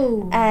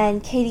 Oh.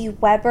 And Katie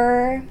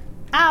Weber.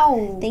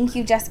 Ow. Thank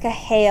you, Jessica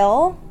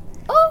Hale.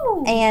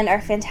 Oh. And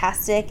our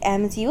fantastic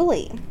Ems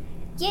Yulee.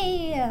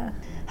 Yeah.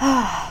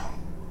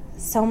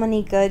 So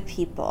many good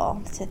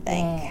people to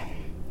thank. Yeah.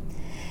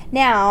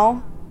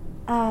 Now,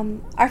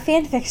 our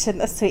fan fiction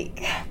this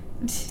week.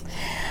 So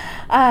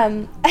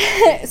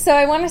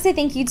I want to say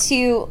thank you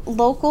to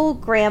local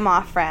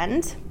grandma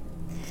friend.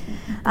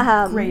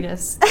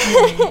 Greatest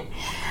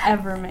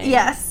ever made.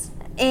 Yes.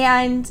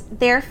 And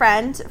their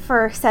friend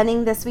for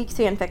sending this week's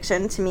fan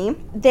fiction to me.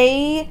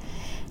 They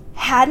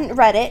hadn't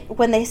read it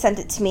when they sent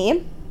it to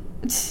me.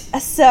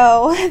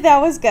 So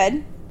that was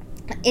good.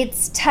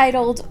 It's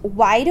titled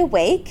Wide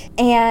Awake,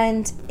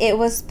 and it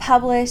was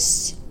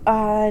published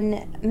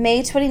on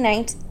May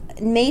 29th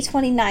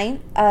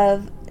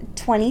of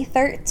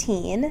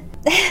 2013.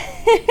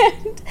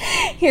 And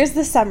here's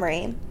the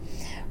summary.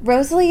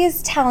 Rosalie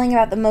is telling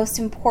about the most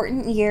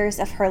important years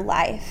of her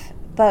life,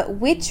 but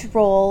which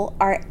role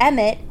are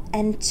Emmett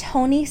and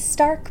Tony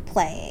Stark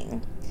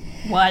playing?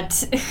 What?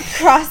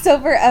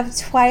 Crossover of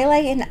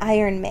Twilight and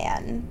Iron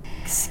Man.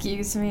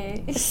 Excuse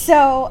me.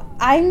 So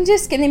I'm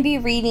just going to be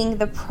reading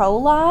the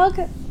prologue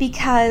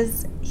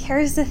because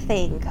here's the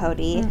thing,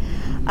 Cody.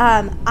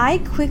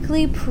 I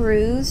quickly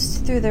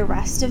perused through the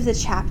rest of the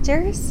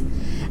chapters,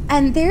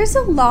 and there's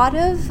a lot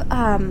of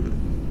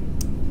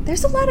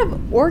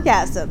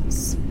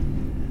orgasms.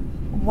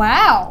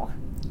 Wow.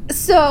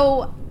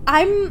 So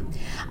I'm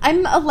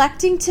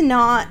electing to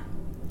not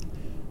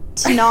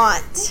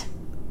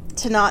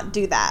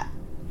do that.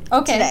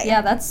 Okay, today.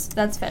 Yeah,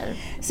 that's fair.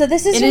 So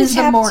this is it from is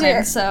chapter, the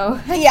morning, so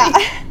yeah.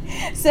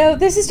 So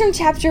this is from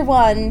chapter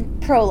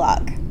 1,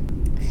 prologue.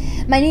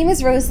 My name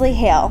is Rosalie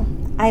Hale.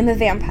 I'm a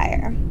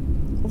vampire.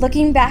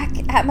 Looking back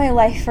at my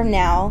life from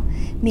now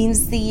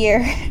means the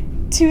year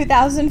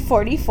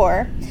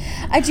 2044.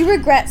 I do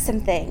regret some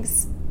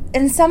things,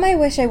 and some I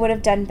wish I would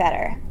have done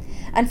better.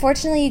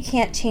 Unfortunately, you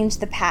can't change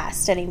the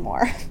past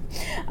anymore.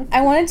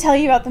 I want to tell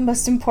you about the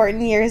most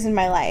important years in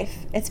my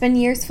life. It's been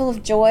years full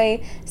of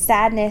joy,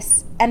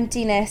 sadness,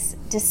 emptiness,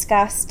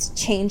 disgust,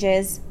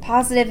 changes,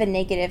 positive and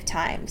negative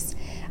times.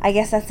 I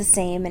guess that's the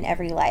same in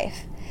every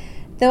life.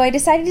 Though I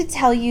decided to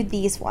tell you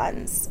these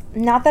ones.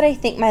 Not that I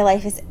think my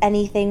life is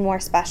anything more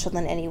special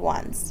than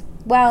anyone's.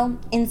 Well,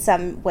 in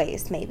some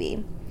ways,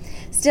 maybe.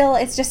 Still,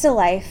 it's just a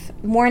life,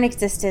 more in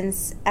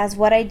existence, as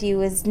what I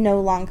do is no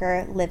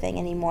longer living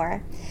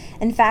anymore.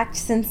 In fact,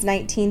 since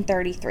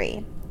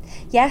 1933.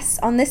 Yes,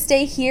 on this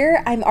day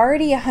here, I'm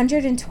already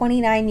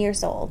 129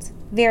 years old.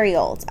 Very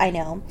old, I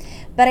know.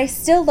 But I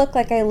still look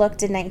like I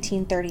looked in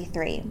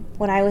 1933,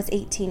 when I was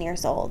 18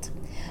 years old.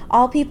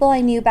 All people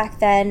I knew back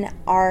then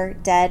are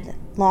dead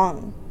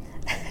long.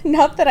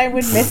 Not that I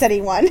would miss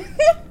anyone.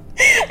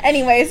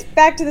 Anyways,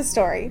 back to the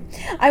story.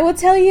 I will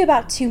tell you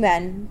about two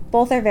men.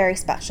 Both are very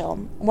special.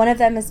 One of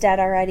them is dead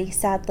already,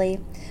 sadly,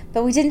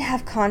 but we didn't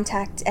have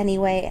contact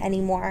anyway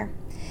anymore.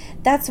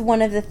 That's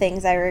one of the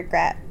things I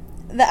regret.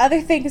 The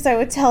other things I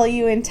would tell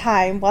you in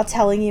time while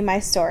telling you my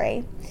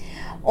story.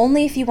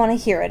 Only if you want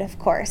to hear it, of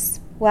course.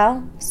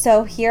 Well,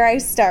 so here I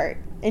start.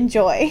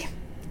 Enjoy.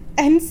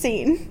 End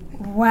scene.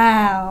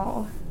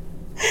 Wow.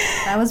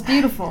 That was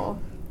beautiful.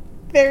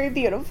 Very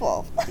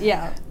beautiful.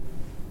 Yeah.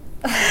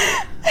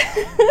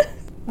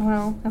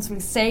 Well, as we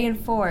say in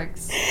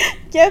Forks.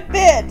 Get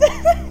bit.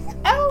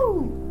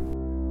 Ow!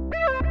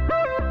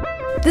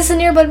 This is an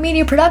Earbud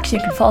Media production.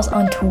 You can follow us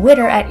on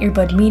Twitter at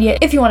Earbud Media.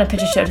 If you want to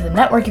pitch a show to the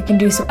network, you can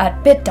do so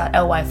at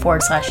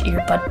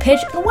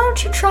bit.ly/earbudpitch. And why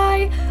don't you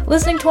try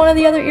listening to one of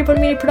the other Earbud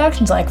Media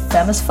productions like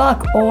Femme as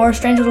Fuck or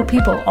Strange Little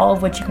People, all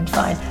of which you can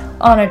find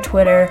on our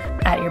Twitter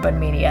at Earbud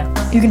Media.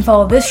 You can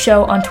follow this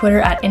show on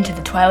Twitter at Into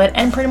the Twilight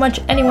and pretty much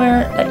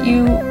anywhere that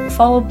you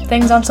follow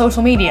things on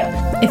social media.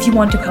 If you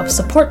want to help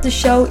support the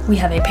show, we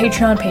have a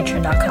Patreon,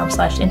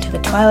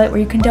 patreon.com/IntoTheTwilight, where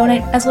you can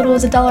donate as little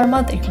as $1 a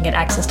month and you can get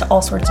access to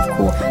all sorts of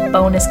cool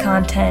bonus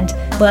content,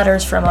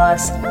 letters from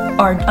us,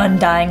 our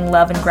undying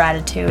love and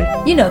gratitude.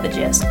 You know the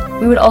gist.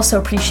 We would also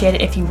appreciate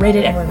it if you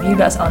rated and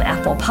reviewed us on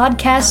Apple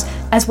Podcasts,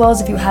 as well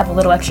as if you have a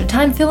little extra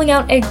time filling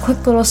out a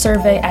quick little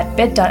survey at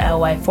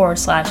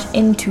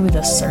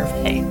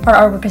bit.ly/IntoTheSurvey. Our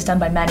artwork is done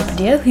by Maddie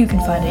Padilla, who you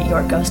can find at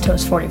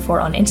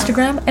YourGhostHost44 on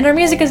Instagram, and our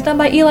music is done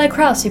by Eli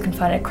Krause, who you can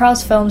find at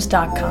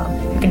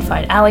KrauseFilms.com. You can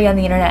find Ali on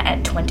the internet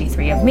at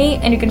 23ofme,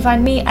 and you can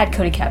find me at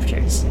Cody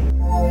Captures.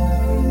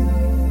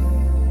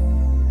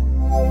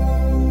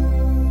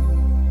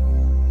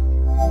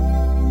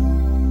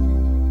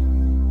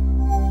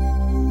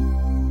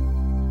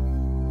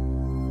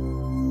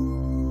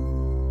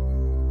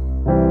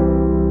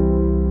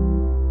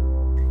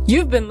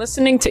 You've been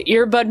listening to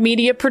Earbud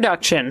Media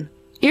Production.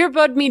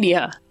 Earbud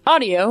Media.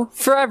 Audio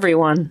for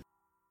everyone.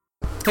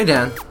 Hey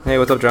Dan. Hey,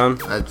 what's up, John?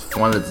 I just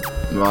wanted to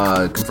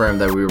confirm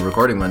that we were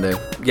recording Monday.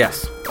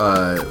 Yes.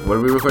 What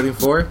are we recording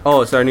for?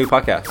 Oh, it's our new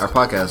podcast. Our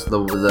podcast,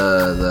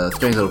 the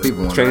Strange Little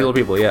People one. Strange Little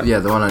People, yeah. Yeah,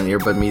 the one on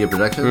Earbud Media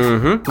Productions.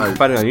 Mm-hmm. You can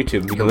find it on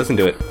YouTube. You can listen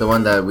to it. The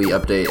one that we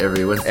update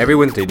every Wednesday. Every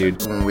Wednesday,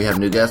 dude. When we have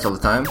new guests all the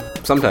time.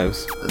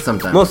 Sometimes.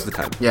 Most of the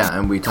time. Yeah,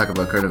 and we talk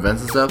about current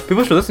events and stuff.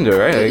 People should listen to it,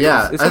 right?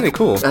 Yeah. It's really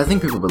cool. I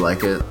think people would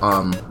like it.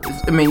 I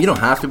mean, you don't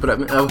have to,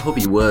 but I hope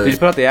you would. Did you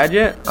put out the ad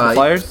yet? The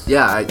flyers?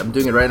 Yeah, I'm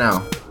doing it right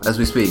now, as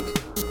we speak.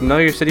 No,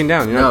 you're sitting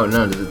down. No,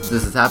 this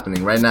is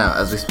happening right now,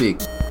 as we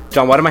speak.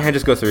 John, why did my hand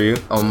just go through you?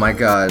 Oh my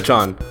god.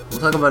 John. We'll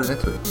talk about it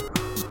next week.